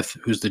Chad Smith,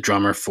 who's the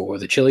drummer for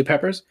the Chili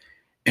Peppers,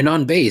 and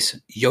on bass,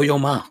 Yo-Yo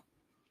Ma.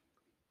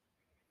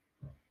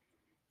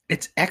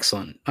 It's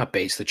excellent. Not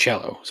bass, the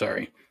cello,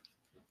 sorry.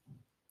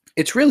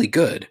 It's really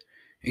good,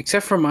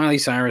 except for Miley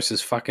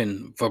Cyrus's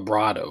fucking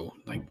vibrato.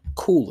 Like,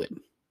 cool it.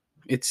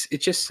 It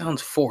just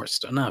sounds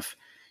forced enough.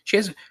 She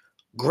has a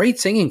great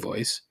singing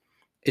voice.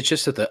 It's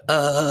just that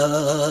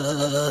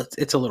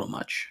it's a little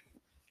much.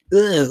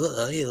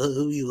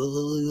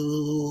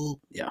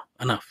 Yeah,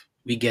 enough.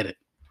 We get it.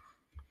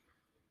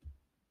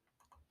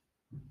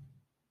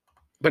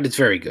 But it's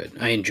very good.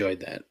 I enjoyed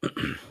that.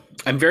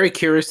 I'm very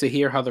curious to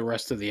hear how the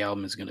rest of the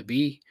album is going to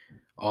be.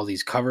 All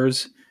these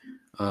covers.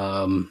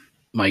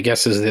 My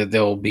guess is that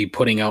they'll be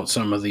putting out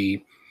some of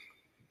the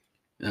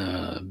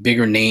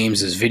bigger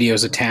names as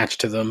videos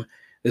attached to them.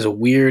 There's a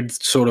weird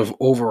sort of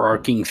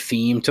overarching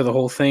theme to the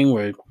whole thing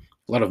where a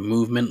lot of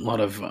movement, a lot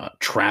of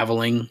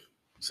traveling.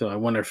 So I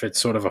wonder if it's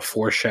sort of a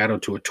foreshadow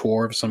to a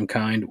tour of some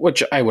kind,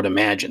 which I would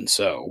imagine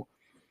so.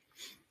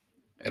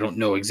 I don't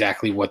know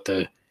exactly what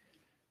the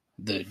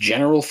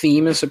general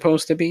theme is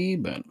supposed to be,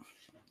 but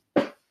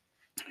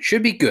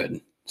should be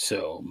good.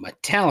 So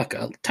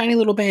Metallica, tiny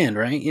little band,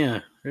 right?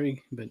 Yeah,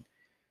 but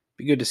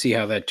be good to see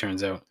how that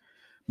turns out.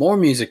 More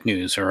music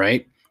news, all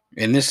right?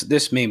 And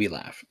this made me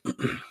laugh.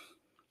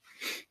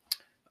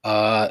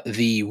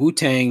 The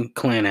Wu-Tang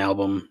Clan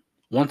album,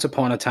 Once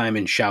Upon a Time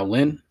in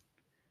Shaolin,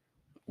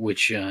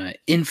 which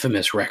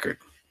infamous record,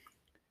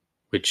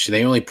 which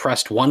they only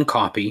pressed one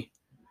copy,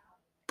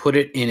 put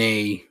it in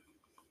a,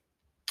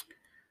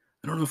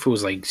 I don't know if it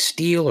was like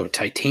steel or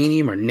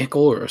titanium or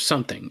nickel or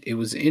something. It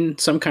was in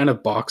some kind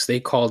of box. They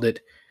called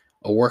it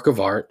a work of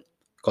art,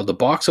 called the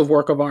box of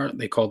work of art.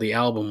 They called the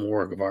album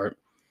work of art.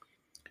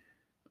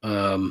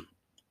 And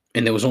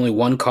there was only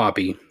one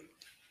copy.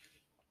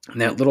 And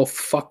that little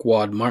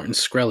fuckwad Martin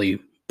Shkreli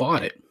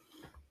bought it.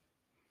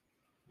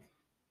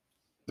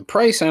 The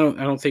price I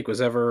don't think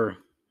was ever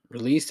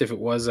released. If it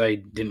was, I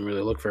didn't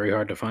really look very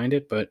hard to find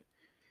it. But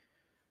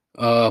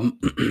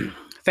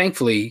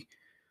thankfully,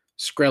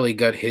 Shkreli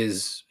got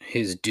his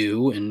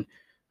due and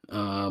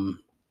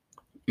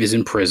is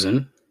in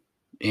prison.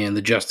 And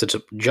the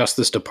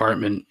Justice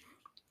Department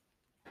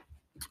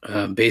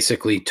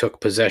basically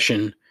took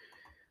possession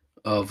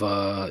of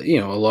a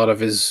lot of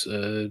his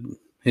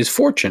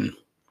fortune.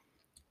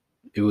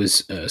 It was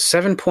a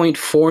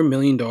 $7.4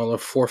 million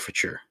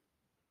forfeiture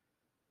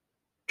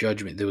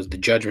judgment. There was the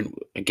judgment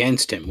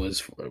against him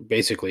was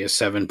basically a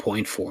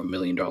 $7.4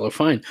 million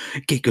fine.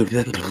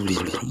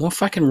 More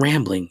fucking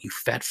rambling, you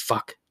fat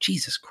fuck.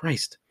 Jesus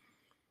Christ.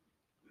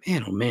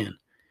 Man, oh man.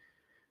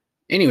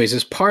 Anyways,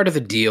 as part of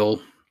the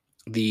deal,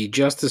 the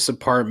Justice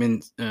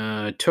Department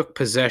took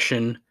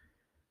possession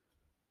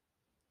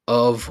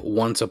of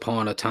Once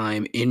Upon a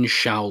Time in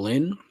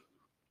Shaolin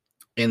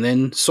and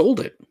then sold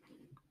it.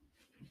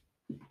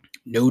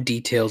 No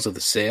details of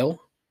the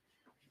sale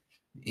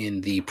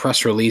in the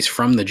press release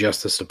from the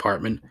Justice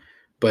Department,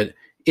 but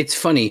it's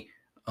funny.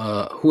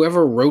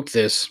 Whoever wrote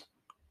this,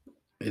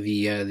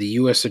 the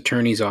U.S.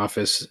 Attorney's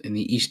Office in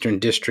the Eastern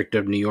District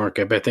of New York,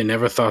 I bet they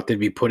never thought they'd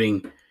be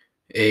putting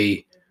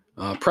a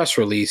press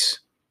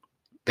release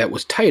that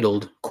was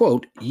titled,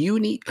 quote,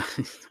 unique.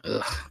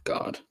 Ugh,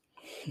 God.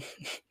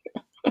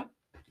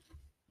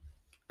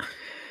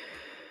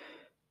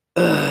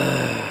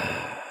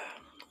 I'm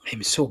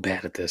so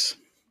bad at this.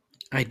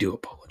 I do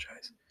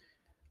apologize.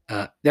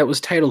 That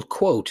was titled,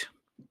 quote,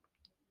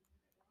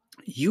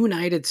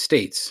 United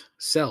States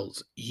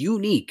sells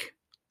unique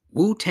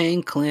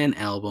Wu-Tang Clan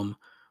album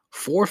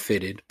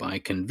forfeited by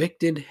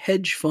convicted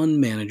hedge fund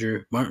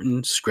manager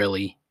Martin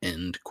Shkreli,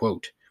 end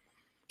quote.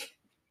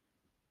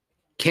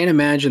 Can't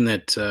imagine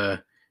that,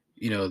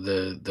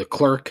 the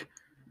clerk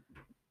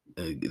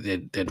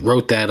that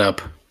wrote that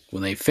up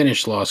when they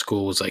finished law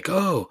school was like,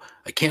 oh,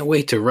 I can't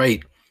wait to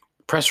write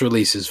press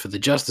releases for the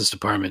Justice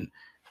Department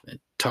that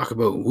talk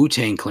about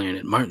Wu-Tang Clan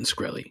and Martin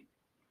Shkreli.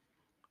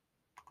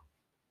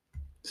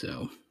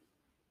 So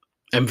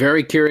I'm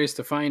very curious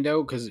to find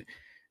out because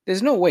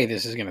there's no way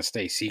this is going to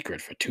stay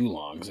secret for too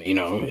long.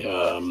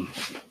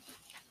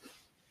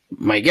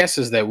 My guess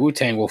is that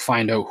Wu-Tang will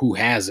find out who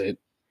has it.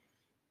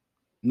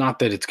 Not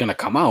that it's going to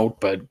come out,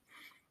 but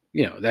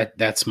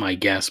that's my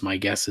guess. My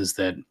guess is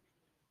that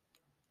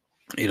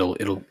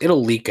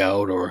it'll leak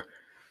out, or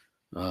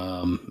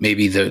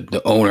maybe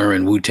the owner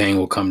and Wu-Tang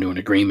will come to an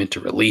agreement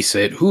to release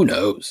it. Who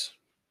knows?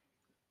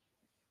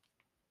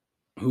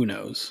 Who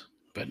knows?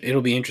 But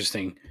it'll be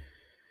interesting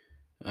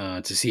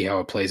to see how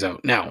it plays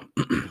out. Now,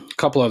 a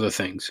couple other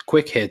things.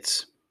 Quick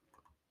hits.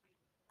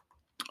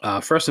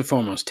 First and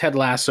foremost, Ted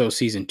Lasso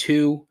Season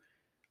 2.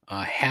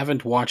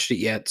 Haven't watched it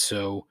yet,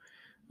 so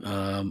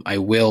I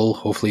will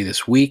hopefully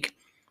this week.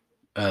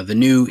 The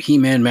new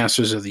He-Man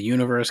Masters of the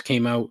Universe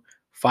came out.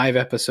 5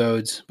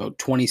 episodes, about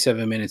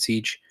 27 minutes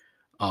each.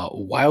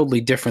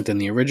 Wildly different than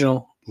the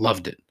original.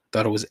 Loved it.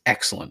 Thought it was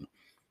excellent.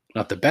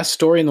 Not the best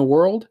story in the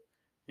world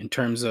in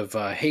terms of,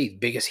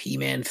 biggest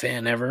He-Man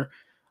fan ever,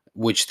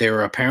 which there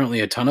are apparently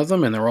a ton of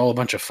them, and they're all a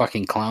bunch of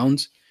fucking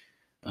clowns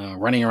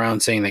running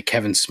around saying that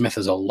Kevin Smith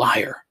is a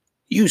liar.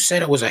 You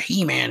said it was a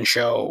He-Man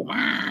show.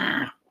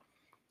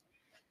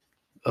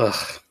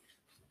 Ugh.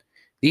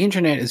 The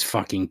internet is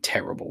fucking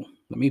terrible.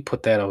 Let me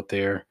put that out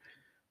there.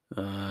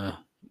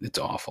 It's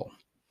awful.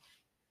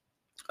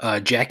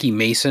 Jackie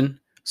Mason,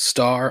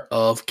 star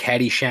of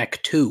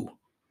Caddyshack 2,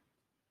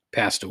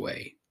 passed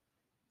away.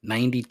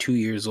 92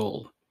 years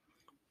old.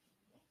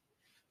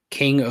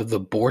 King of the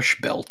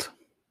Borscht Belt.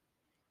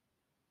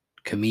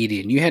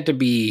 Comedian. You had to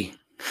be...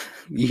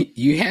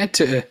 You had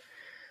to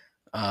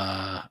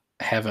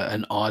have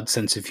an odd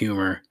sense of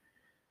humor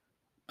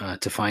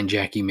to find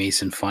Jackie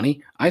Mason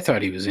funny. I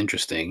thought he was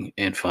interesting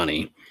and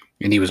funny,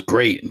 and he was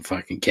great in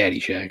fucking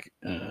Caddyshack.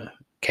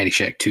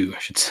 Caddyshack 2, I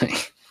should say.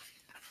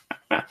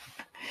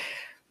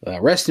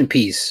 Rest in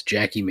peace,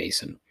 Jackie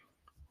Mason.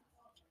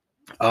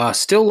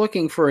 Still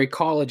looking for a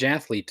college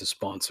athlete to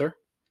sponsor.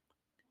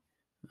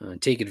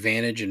 Take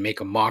advantage and make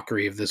a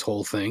mockery of this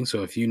whole thing.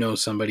 So if you know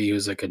somebody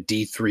who's like a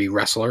D3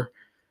 wrestler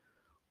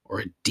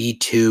or a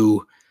D2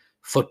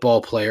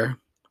 football player,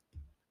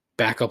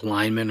 backup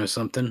lineman or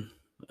something,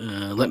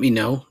 let me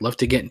know. Love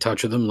to get in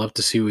touch with them. Love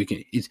to see what we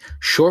can. It's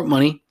short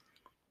money.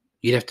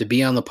 You'd have to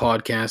be on the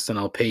podcast, and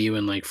I'll pay you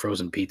in like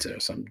frozen pizza or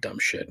some dumb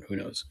shit. Who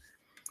knows?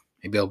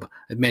 Maybe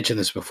I've mentioned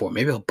this before.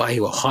 Maybe I'll buy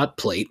you a hot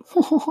plate.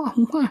 What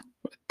a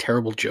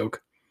terrible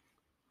joke.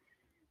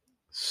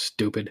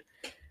 Stupid.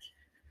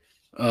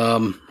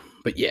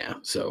 But yeah,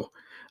 so,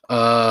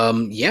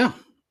 yeah,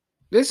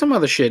 there's some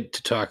other shit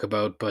to talk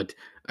about, but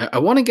I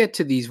want to get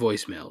to these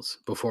voicemails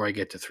before I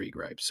get to 3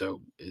 gripes.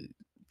 So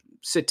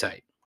sit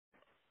tight.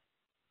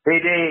 Hey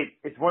Dave,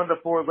 it's one of the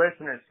 4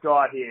 listeners,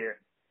 Scott here.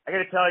 I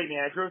gotta tell you,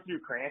 man, I drove through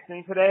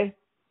Cranston today.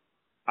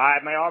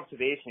 My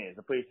observation is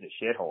the place is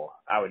a shithole.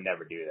 I would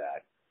never do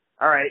that.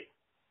 All right,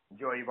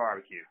 enjoy your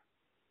barbecue.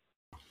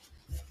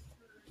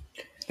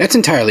 That's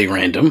entirely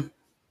random.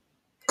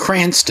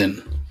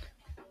 Cranston.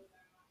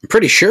 I'm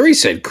pretty sure he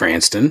said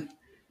Cranston.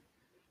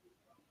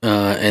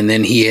 And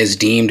then he has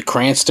deemed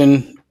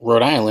Cranston,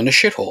 Rhode Island, a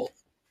shithole.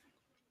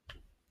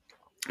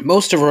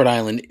 Most of Rhode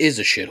Island is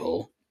a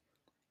shithole.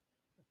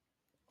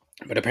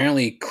 But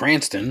apparently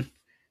Cranston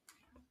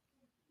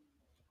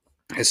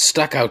has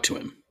stuck out to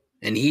him.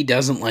 And he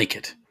doesn't like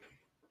it.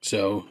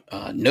 So,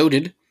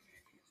 noted.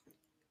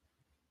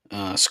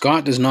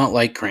 Scott does not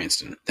like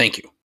Cranston. Thank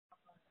you.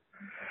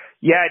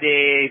 Yeah,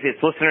 Dave,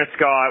 it's listener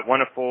Scott,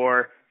 1 of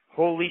 4.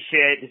 Holy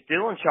shit, this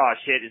Dylan Shaw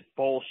shit is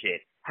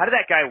bullshit. How did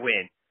that guy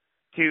win?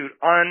 Dude,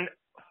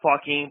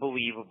 unfucking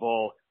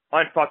believable.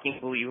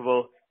 Unfucking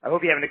believable. I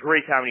hope you're having a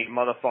great time with these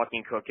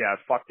motherfucking cookouts.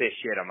 Fuck this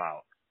shit, I'm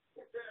out.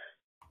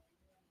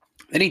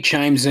 Then he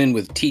chimes in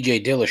with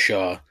TJ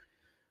Dillashaw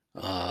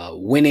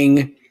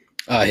winning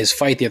his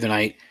fight the other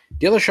night.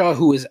 Dillashaw,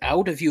 who is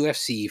out of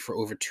UFC for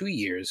over 2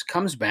 years,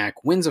 comes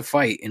back, wins a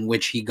fight in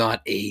which he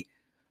got a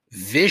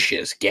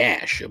vicious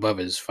gash above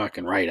his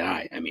fucking right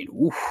eye. I mean,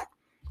 oof.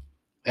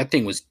 That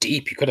thing was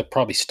deep. You could have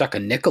probably stuck a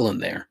nickel in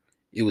there.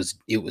 It was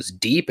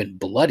deep and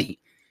bloody.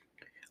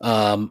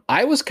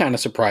 I was kind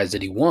of surprised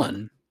that he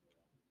won.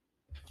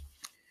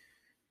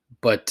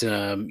 But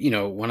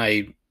when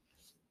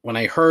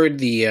I heard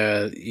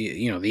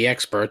the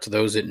experts,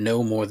 those that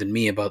know more than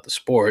me about the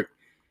sport,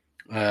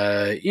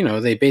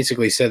 they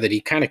basically said that he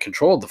kind of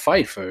controlled the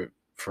fight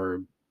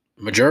for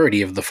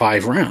majority of the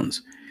 5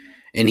 rounds.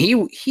 And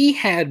he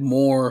had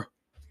more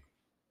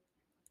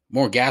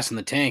gas in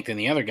the tank than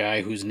the other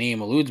guy whose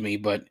name eludes me,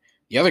 but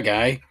the other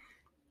guy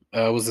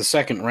was the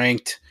second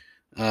ranked,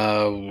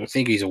 I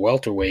think he's a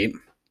welterweight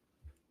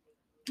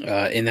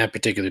in that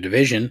particular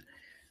division.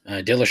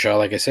 Dillashaw,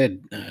 like I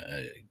said,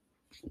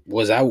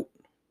 was out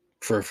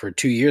for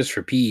 2 years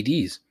for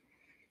PEDs.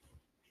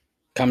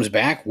 Comes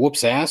back,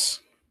 whoops ass.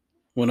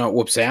 Well, not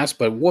whoops ass,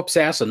 but whoops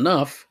ass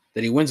enough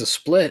that he wins a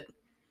split.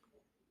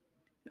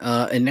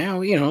 And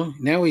now,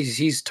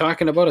 he's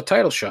talking about a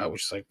title shot,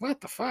 which is like,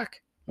 what the fuck?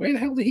 Where the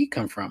hell did he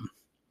come from?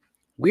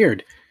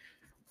 Weird.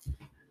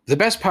 The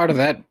best part of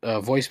that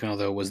voicemail,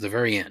 though, was the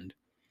very end.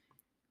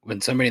 When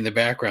somebody in the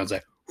background's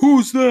like,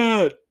 who's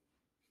that?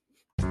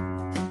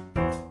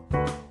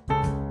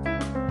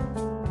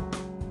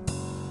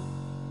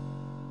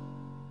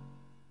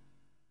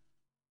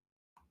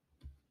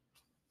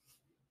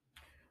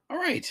 All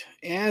right.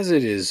 As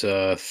it is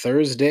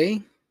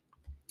Thursday,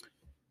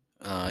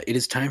 it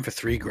is time for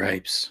 3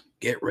 gripes.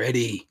 Get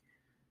ready.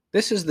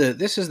 This is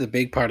the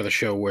big part of the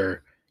show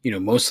where,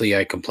 mostly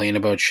I complain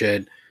about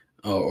shit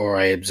or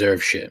I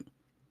observe shit.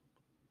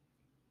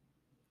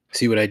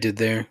 See what I did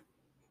there?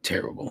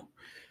 Terrible.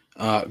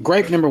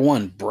 Gripe number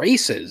 1,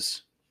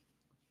 braces.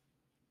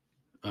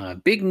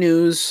 Big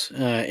news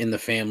in the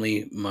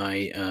family.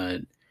 My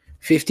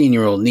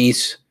 15-year-old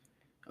niece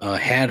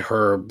had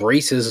her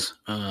braces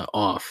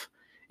off,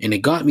 and it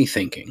got me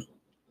thinking,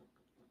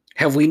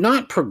 have we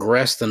not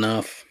progressed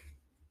enough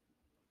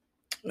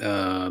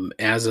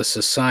as a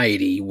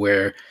society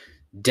where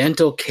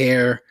dental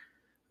care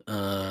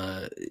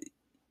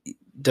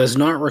does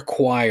not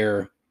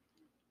require,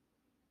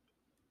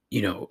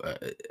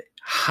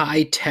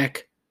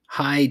 high-tech,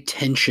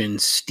 high-tension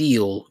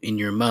steel in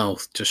your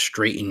mouth to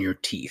straighten your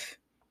teeth?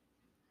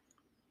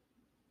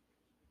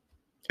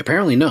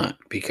 Apparently not,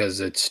 because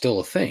it's still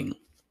a thing.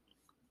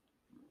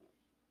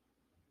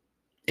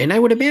 And I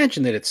would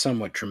imagine that it's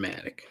somewhat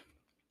traumatic,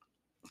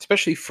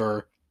 especially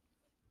for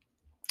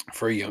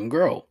a young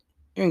girl.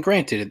 And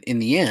granted, in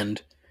the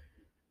end,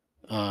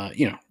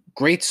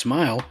 great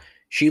smile.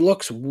 She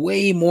looks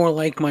way more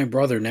like my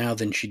brother now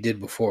than she did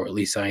before. At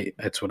least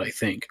that's what I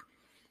think.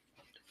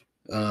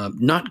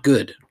 Not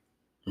good,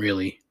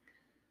 really.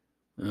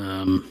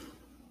 In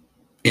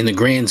the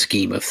grand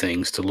scheme of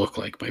things, to look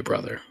like my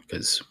brother,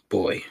 because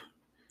boy,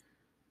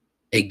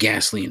 a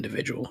ghastly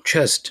individual.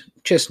 Just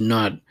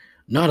not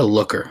a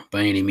looker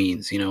by any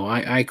means.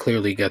 I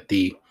clearly got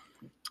the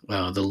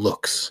the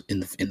looks in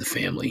the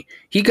family.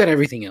 He got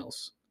everything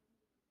else.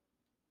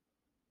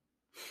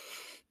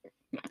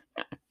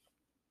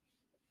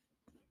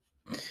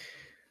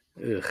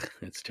 Ugh,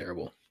 that's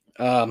terrible.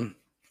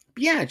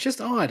 Yeah, it's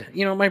just odd.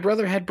 You know, my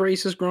brother had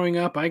braces growing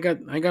up. I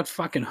got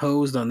fucking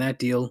hosed on that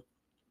deal.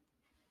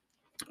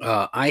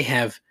 I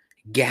have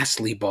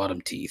ghastly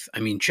bottom teeth. I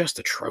mean, just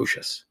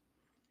atrocious.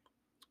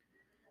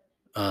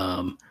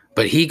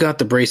 But he got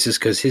the braces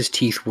because his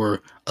teeth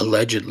were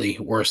allegedly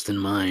worse than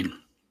mine.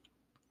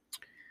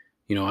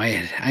 You know, I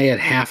had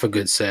half a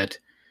good set,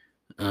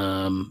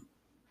 and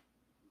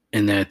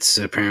that's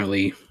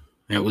apparently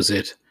that was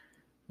it.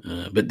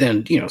 But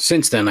then, you know,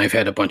 since then I've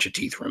had a bunch of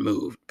teeth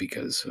removed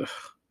because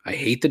I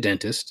hate the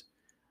dentist.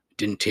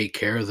 Didn't take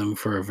care of them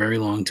for a very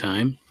long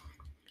time.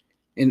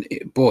 And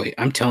boy,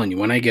 I'm telling you,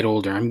 when I get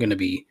older, I'm gonna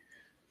be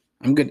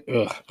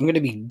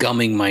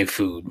gumming my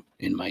food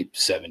in my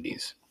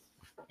 70s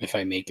if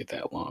I make it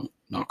that long.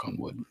 Knock on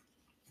wood.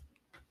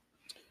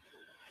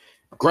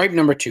 Gripe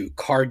number 2: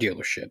 car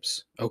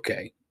dealerships.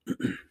 Okay,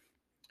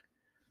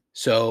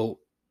 so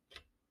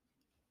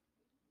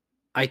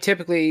I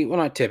typically, well,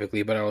 not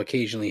typically, but I'll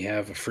occasionally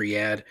have a free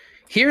ad.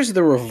 Here's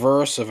the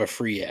reverse of a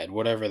free ad,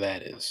 whatever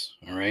that is.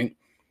 All right.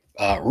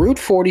 Route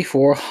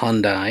 44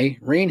 Hyundai,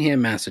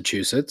 Rainham,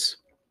 Massachusetts.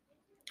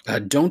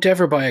 Don't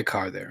ever buy a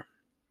car there.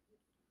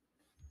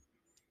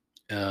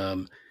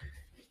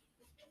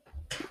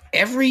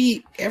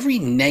 Every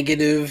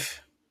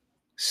negative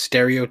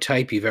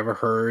stereotype you've ever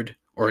heard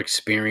or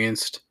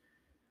experienced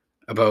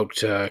about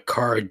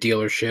car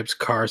dealerships,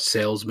 car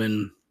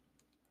salesmen,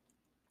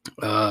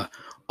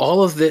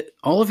 all of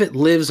it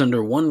lives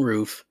under one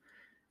roof,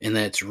 and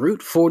that's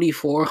Route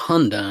 44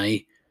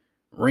 Hyundai,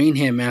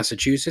 Rainham,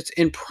 Massachusetts,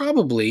 and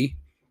probably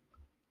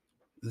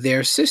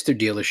their sister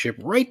dealership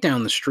right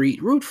down the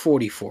street, Route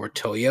 44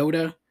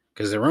 Toyota,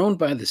 because they're owned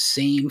by the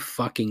same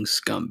fucking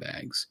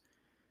scumbags.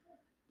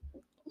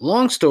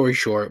 Long story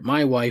short,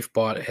 my wife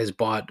has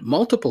bought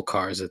multiple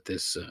cars at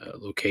this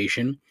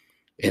location,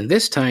 and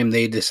this time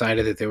they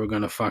decided that they were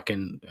going to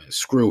fucking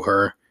screw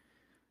her.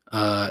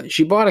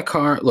 She bought a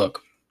car.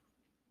 Look,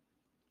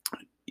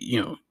 you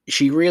know,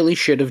 she really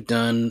should have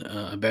done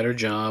a better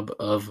job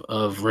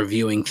of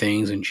reviewing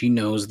things, and she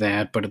knows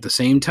that. But at the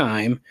same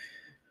time,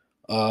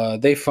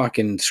 they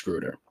fucking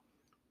screwed her.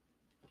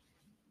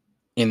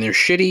 And they're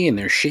shitty and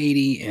they're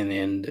shady,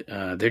 and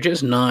they're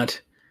just not.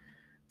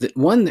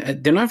 One,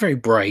 they're not very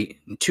bright,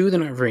 and two, they're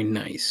not very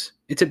nice.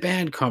 It's a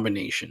bad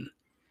combination.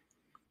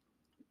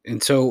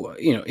 And so,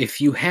 you know,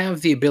 if you have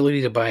the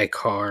ability to buy a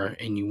car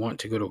and you want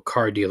to go to a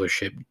car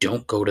dealership,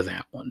 don't go to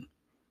that one.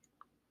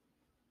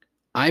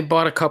 I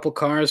bought a couple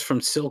cars from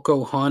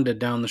Silco Honda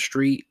down the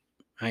street.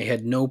 I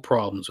had no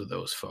problems with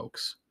those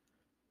folks.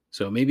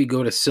 So maybe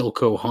go to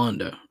Silco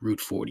Honda,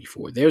 Route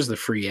 44. There's the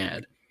free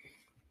ad.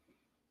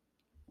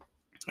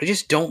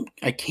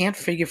 I can't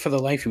figure for the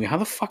life of me, how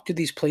the fuck do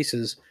these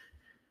places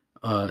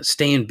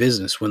stay in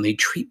business when they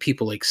treat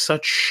people like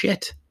such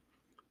shit?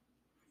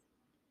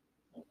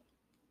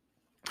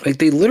 Like,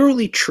 they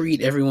literally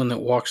treat everyone that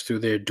walks through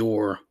their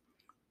door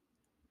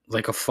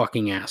like a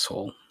fucking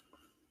asshole.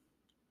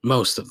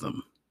 Most of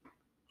them.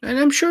 And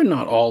I'm sure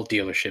not all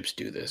dealerships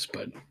do this,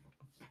 but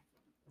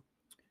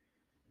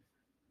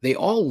they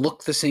all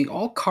look the same.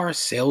 All car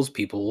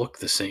salespeople look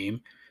the same.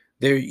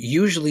 They're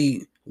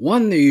usually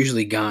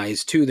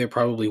guys. Two, they're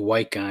probably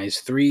white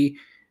guys. Three,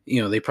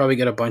 you know, they probably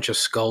got a bunch of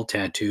skull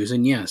tattoos.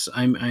 And yes,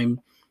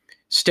 I'm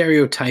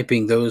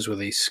stereotyping those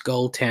with a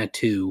skull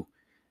tattoo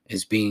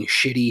as being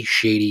shitty,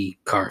 shady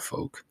car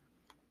folk.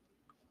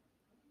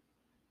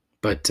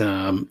 But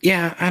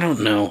yeah, I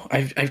don't know.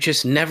 I've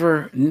just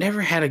never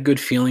had a good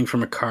feeling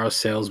from a car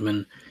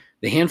salesman.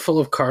 The handful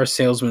of car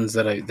salesmen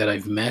that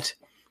I've met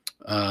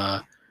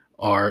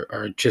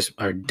are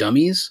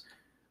dummies,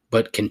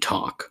 but can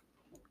talk.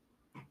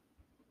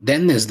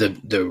 Then there's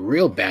the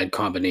real bad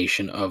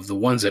combination of the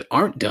ones that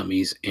aren't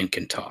dummies and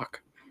can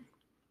talk.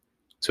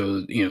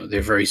 So, you know,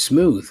 they're very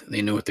smooth.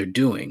 They know what they're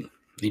doing.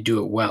 They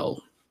do it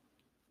well.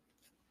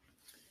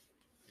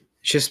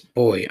 It's just,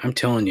 boy, I'm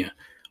telling you,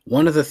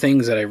 one of the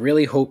things that I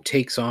really hope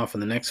takes off in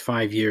the next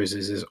 5 years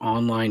is this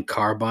online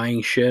car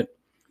buying shit,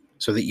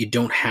 so that you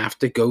don't have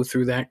to go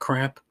through that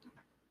crap.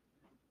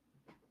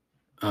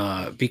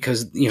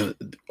 Because, you know,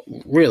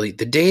 really,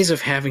 the days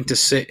of having to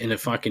sit in a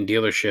fucking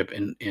dealership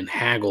and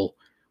haggle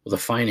with a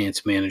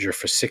finance manager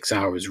for 6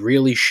 hours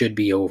really should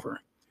be over.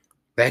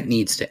 That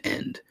needs to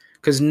end.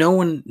 Because no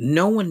one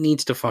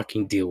needs to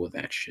fucking deal with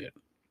that shit.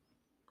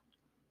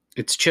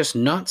 It's just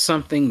not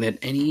something that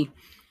any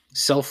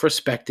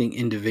self-respecting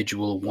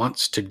individual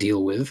wants to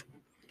deal with.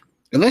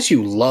 Unless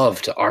you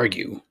love to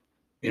argue.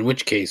 In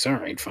which case, all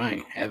right,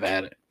 fine, have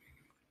at it.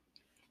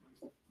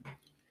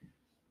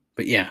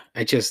 But yeah,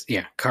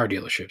 car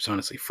dealerships,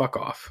 honestly, fuck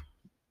off.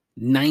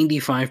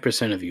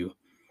 95% of you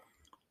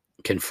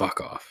can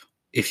fuck off.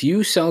 If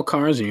you sell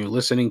cars and you're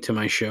listening to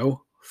my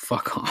show,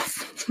 fuck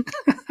off.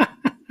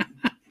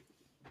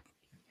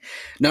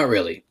 Not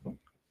really.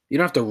 You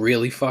don't have to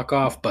really fuck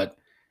off, but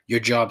your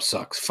job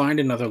sucks. Find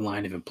another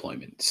line of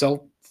employment.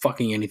 Sell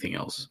fucking anything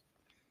else.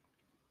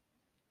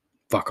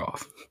 Fuck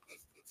off.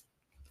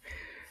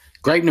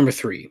 Gripe number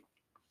 3,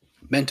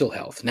 mental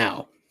health.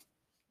 Now,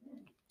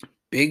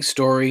 big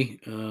story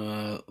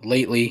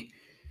lately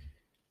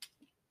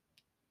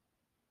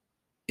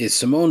is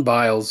Simone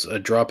Biles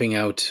dropping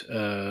out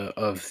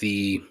of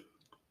the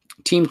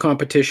team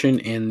competition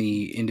and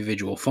the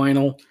individual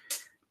final.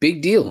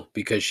 Big deal,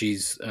 because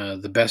she's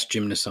the best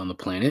gymnast on the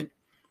planet,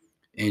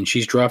 and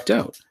she's dropped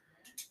out.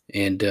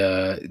 And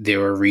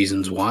there are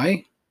reasons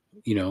why,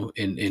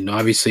 and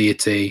obviously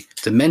it's a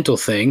mental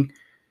thing.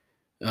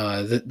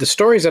 The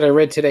stories that I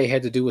read today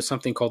had to do with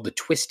something called the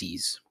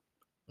twisties,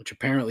 which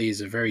apparently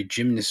is a very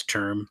gymnast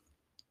term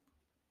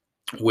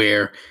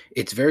where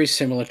it's very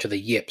similar to the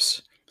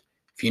yips.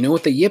 If you know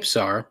what the yips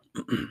are,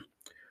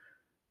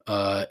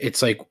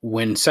 it's like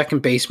when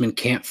second baseman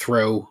can't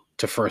throw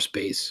to first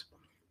base.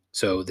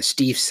 So the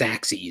Steve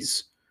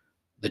Saxies,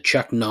 the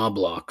Chuck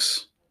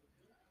Knoblauchs,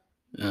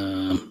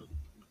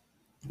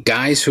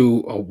 guys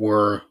who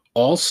were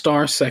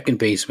all-star second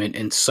basemen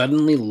and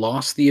suddenly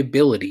lost the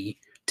ability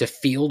to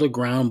field a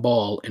ground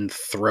ball and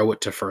throw it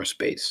to first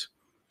base.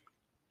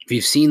 If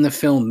you've seen the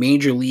film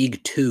Major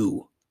League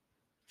 2,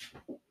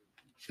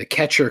 the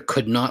catcher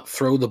could not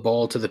throw the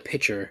ball to the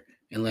pitcher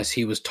unless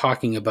he was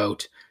talking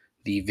about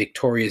the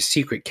Victoria's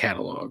Secret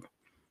catalog.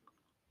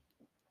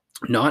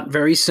 Not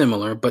very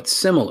similar, but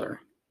similar.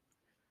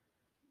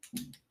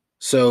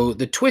 So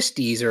the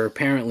twisties are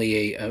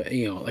apparently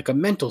like a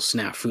mental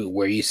snafu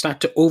where you start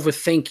to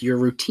overthink your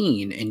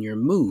routine and your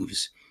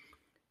moves.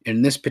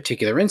 In this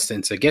particular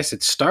instance, I guess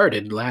it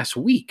started last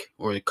week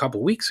or a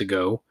couple weeks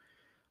ago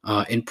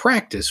in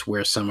practice,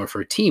 where some of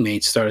her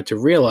teammates started to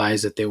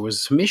realize that there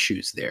was some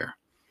issues there.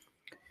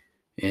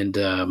 And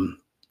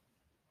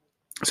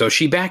so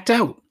she backed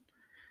out.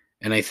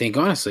 And I think,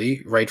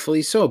 honestly,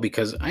 rightfully so,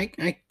 because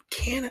I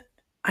can't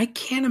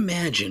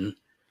imagine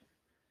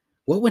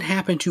what would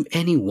happen to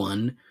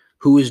anyone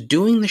who was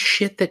doing the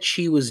shit that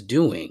she was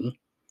doing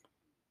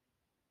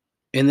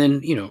and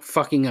then,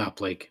 fucking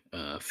up, like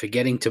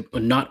forgetting to,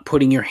 not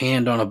putting your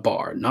hand on a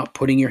bar, not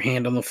putting your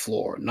hand on the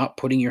floor, not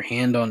putting your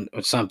hand on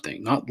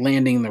something, not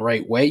landing the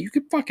right way. You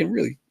could fucking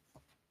really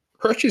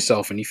hurt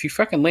yourself. And if you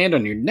fucking land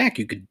on your neck,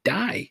 you could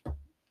die.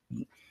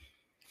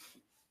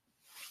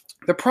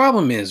 The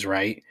problem is,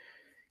 right,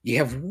 you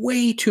have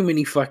way too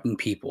many fucking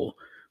people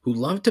who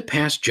love to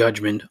pass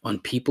judgment on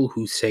people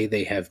who say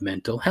they have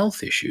mental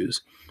health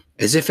issues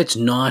as if it's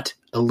not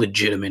a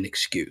legitimate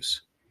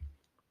excuse.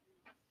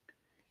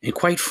 And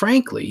quite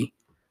frankly,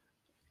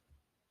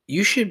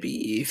 you should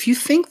be, if you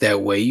think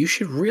that way, you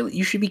should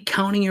be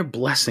counting your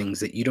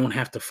blessings that you don't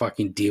have to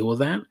fucking deal with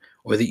that,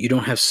 or that you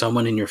don't have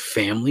someone in your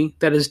family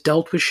that has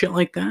dealt with shit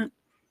like that.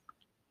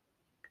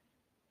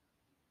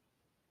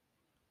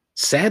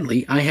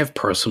 Sadly, I have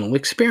personal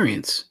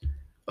experience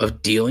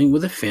of dealing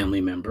with a family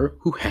member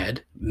who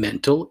had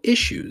mental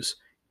issues.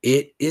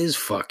 It is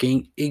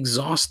fucking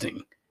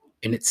exhausting,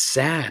 and it's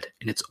sad,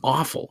 and it's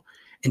awful.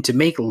 And to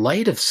make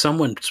light of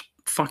someone's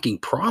fucking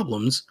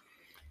problems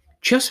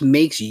just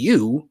makes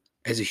you,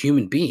 as a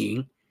human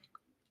being,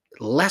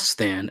 less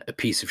than a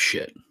piece of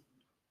shit.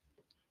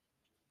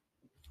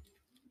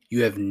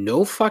 You have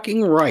no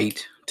fucking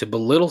right to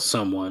belittle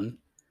someone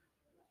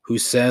who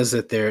says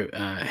that they're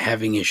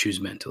having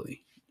issues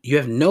mentally. You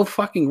have no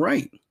fucking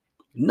right.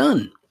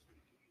 None.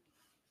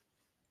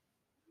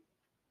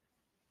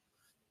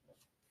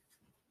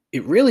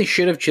 It really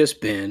should have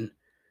just been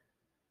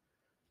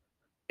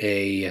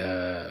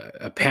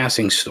a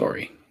passing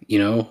story.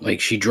 Like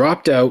she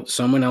dropped out,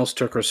 someone else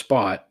took her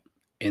spot,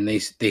 and they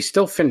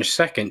still finished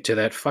second to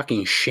that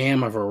fucking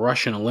sham of a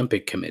Russian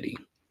Olympic Committee.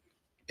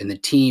 In the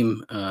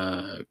team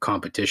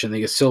competition,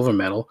 they get silver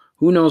medal.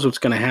 Who knows what's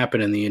going to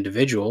happen in the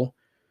individual?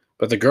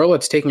 But the girl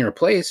that's taking her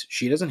place,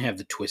 she doesn't have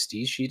the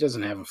twisties. She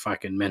doesn't have a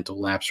fucking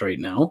mental lapse right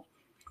now.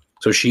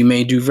 So she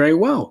may do very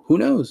well. Who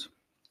knows?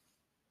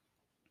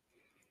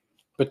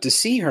 But to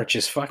see her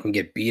just fucking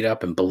get beat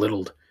up and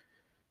belittled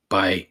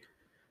by,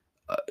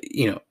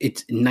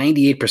 it's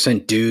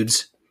 98%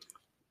 dudes.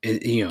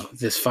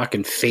 This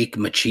fucking fake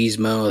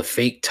machismo, a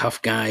fake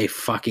tough guy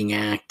fucking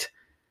act.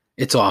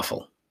 It's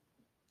awful.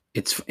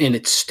 It's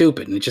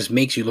stupid, and it just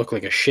makes you look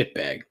like a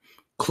shitbag.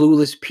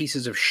 Clueless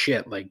pieces of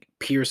shit like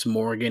Pierce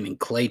Morgan and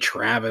Clay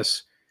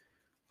Travis,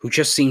 who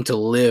just seem to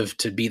live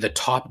to be the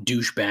top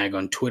douchebag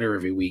on Twitter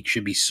every week,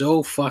 should be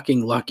so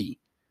fucking lucky.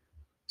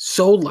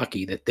 So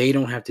lucky that they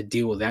don't have to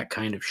deal with that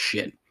kind of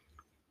shit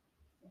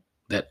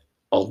that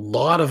a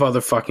lot of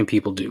other fucking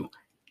people do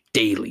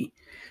daily.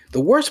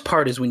 The worst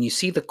part is when you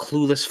see the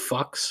clueless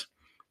fucks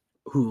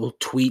who will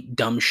tweet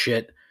dumb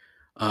shit,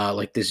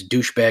 like this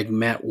douchebag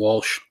Matt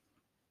Walsh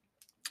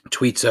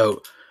tweets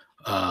out,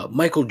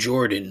 Michael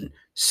Jordan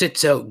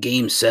sits out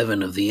Game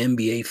 7 of the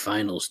NBA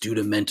Finals due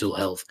to mental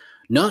health,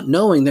 not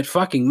knowing that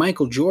fucking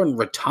Michael Jordan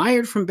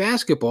retired from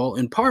basketball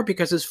in part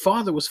because his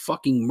father was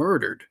fucking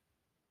murdered.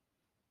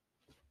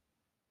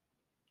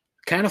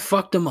 Kind of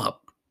fucked him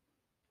up.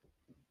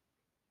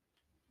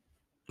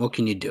 What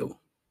can you do?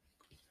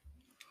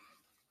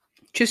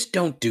 Just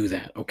don't do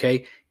that,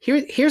 okay?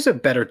 Here's a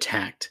better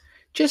tact.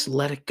 Just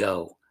let it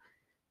go.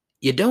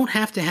 You don't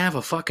have to have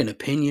a fucking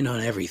opinion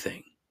on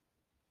everything.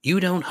 You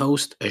don't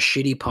host a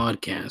shitty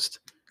podcast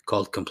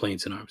called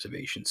Complaints and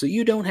Observations, so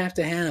you don't have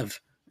to have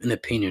an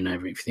opinion on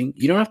everything.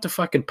 You don't have to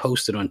fucking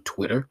post it on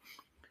Twitter.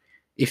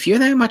 If you're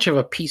that much of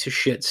a piece of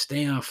shit,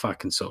 stay off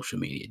fucking social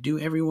media. Do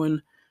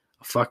everyone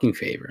a fucking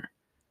favor.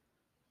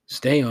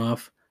 Stay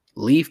off.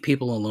 Leave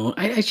people alone.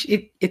 I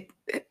shouldn't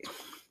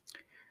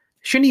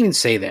even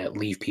say that.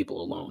 Leave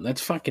people alone.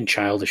 That's fucking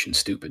childish and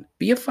stupid.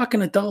 Be a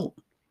fucking adult.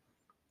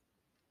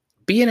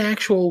 Be an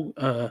actual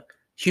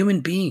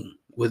human being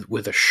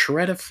with a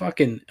shred of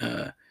fucking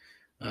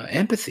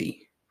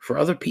empathy for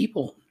other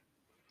people.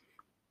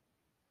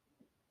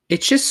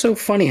 It's just so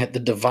funny at the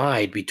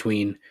divide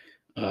between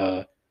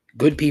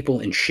good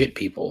people and shit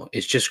people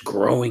is just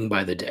growing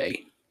by the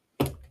day.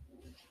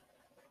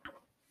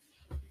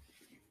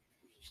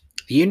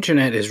 The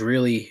internet is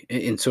really,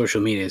 in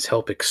social media, has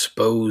helped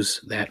expose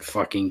that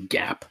fucking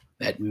gap.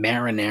 That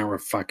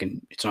marinara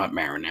fucking, it's not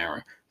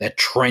marinara, that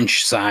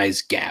trench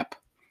size gap.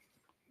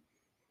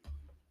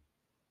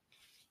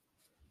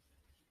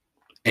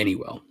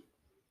 Anyway,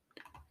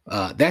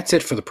 that's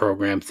it for the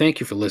program. Thank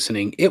you for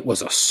listening. It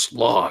was a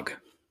slog,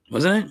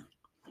 wasn't it?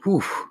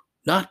 Whew,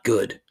 not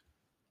good.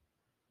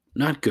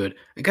 Not good.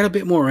 I got a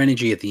bit more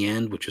energy at the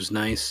end, which was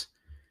nice.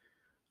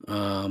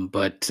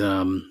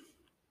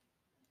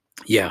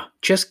 Yeah,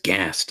 just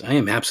gassed. I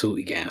am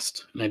absolutely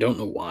gassed, and I don't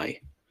know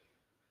why.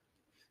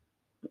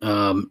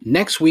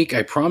 Next week,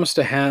 I promise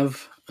to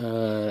have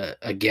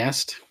a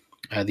guest,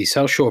 the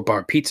South Shore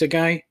Bar Pizza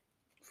guy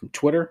from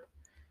Twitter.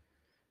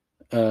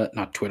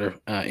 Not Twitter,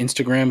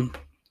 Instagram.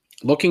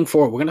 Looking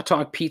forward. We're going to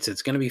talk pizza.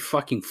 It's going to be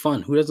fucking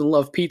fun. Who doesn't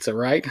love pizza,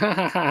 right?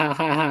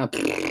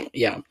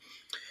 Yeah.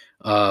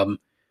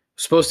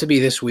 Supposed to be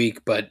this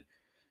week, but,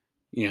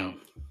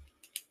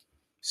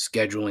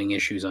 scheduling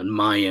issues on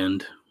my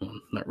end. Well,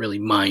 not really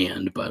my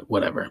end, but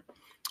whatever.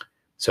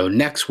 So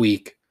next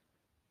week,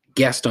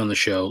 guest on the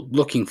show.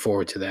 Looking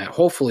forward to that.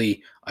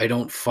 Hopefully, I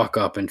don't fuck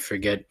up and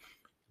forget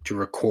to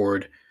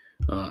record.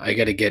 I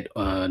got to get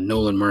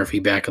Nolan Murphy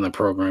back on the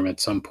program at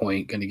some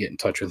point. Going to get in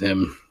touch with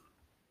him,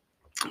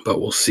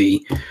 but we'll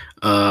see.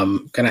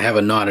 Going to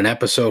have not an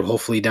episode,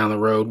 hopefully down the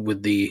road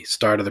with the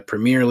start of the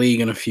Premier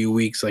League in a few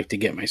weeks. Like to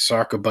get my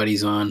soccer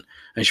buddies on.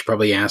 I should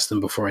probably ask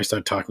them before I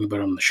start talking about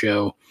it on the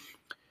show.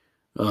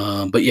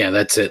 But yeah,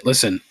 that's it.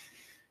 Listen,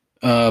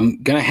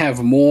 gonna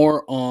have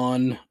more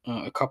on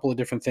a couple of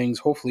different things,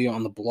 hopefully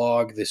on the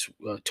blog this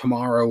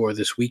tomorrow or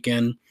this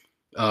weekend.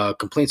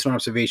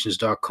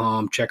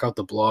 Complaintsandobservations.com. Check out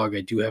the blog.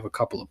 I do have a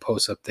couple of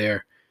posts up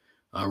there,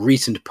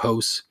 recent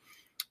posts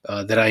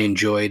that I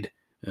enjoyed.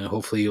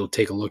 Hopefully you'll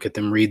take a look at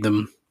them, read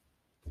them,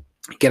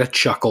 get a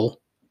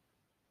chuckle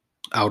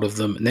out of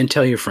them, and then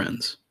tell your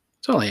friends.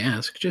 That's all I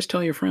ask. Just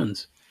tell your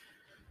friends.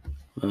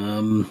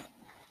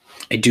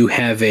 I do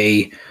have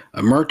a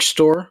merch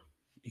store.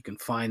 You can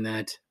find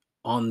that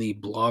on the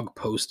blog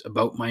post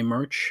about my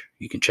merch.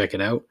 You can check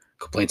it out,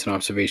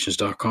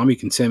 complaintsandobservations.com. You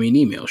can send me an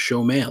email,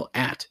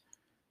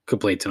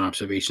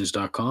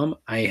 showmail@complaintsandobservations.com.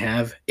 I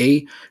have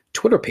a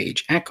Twitter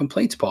page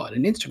 @ComplaintsPod,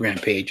 an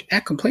Instagram page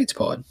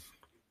 @ComplaintsPod.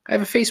 I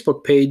have a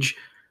Facebook page,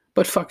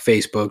 but fuck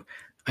Facebook.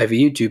 I have a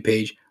YouTube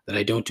page that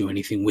I don't do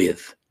anything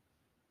with.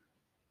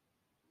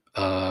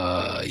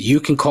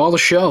 You can call the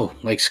show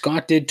like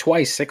Scott did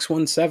twice,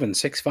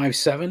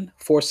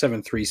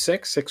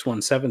 617-657-4736,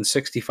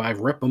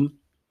 617-65-RIP-'em.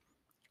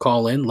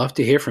 Call in. Love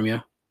to hear from you.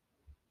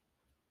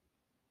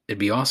 It'd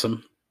be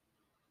awesome.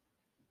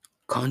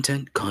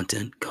 Content. Love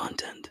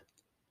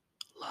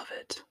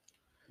it.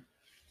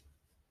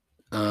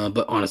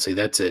 But honestly,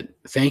 that's it.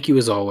 Thank you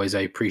as always.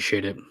 I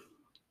appreciate it.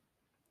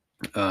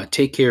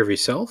 Take care of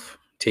yourself.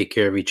 Take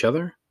care of each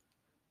other.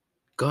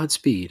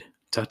 Godspeed.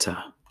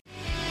 Ta-ta.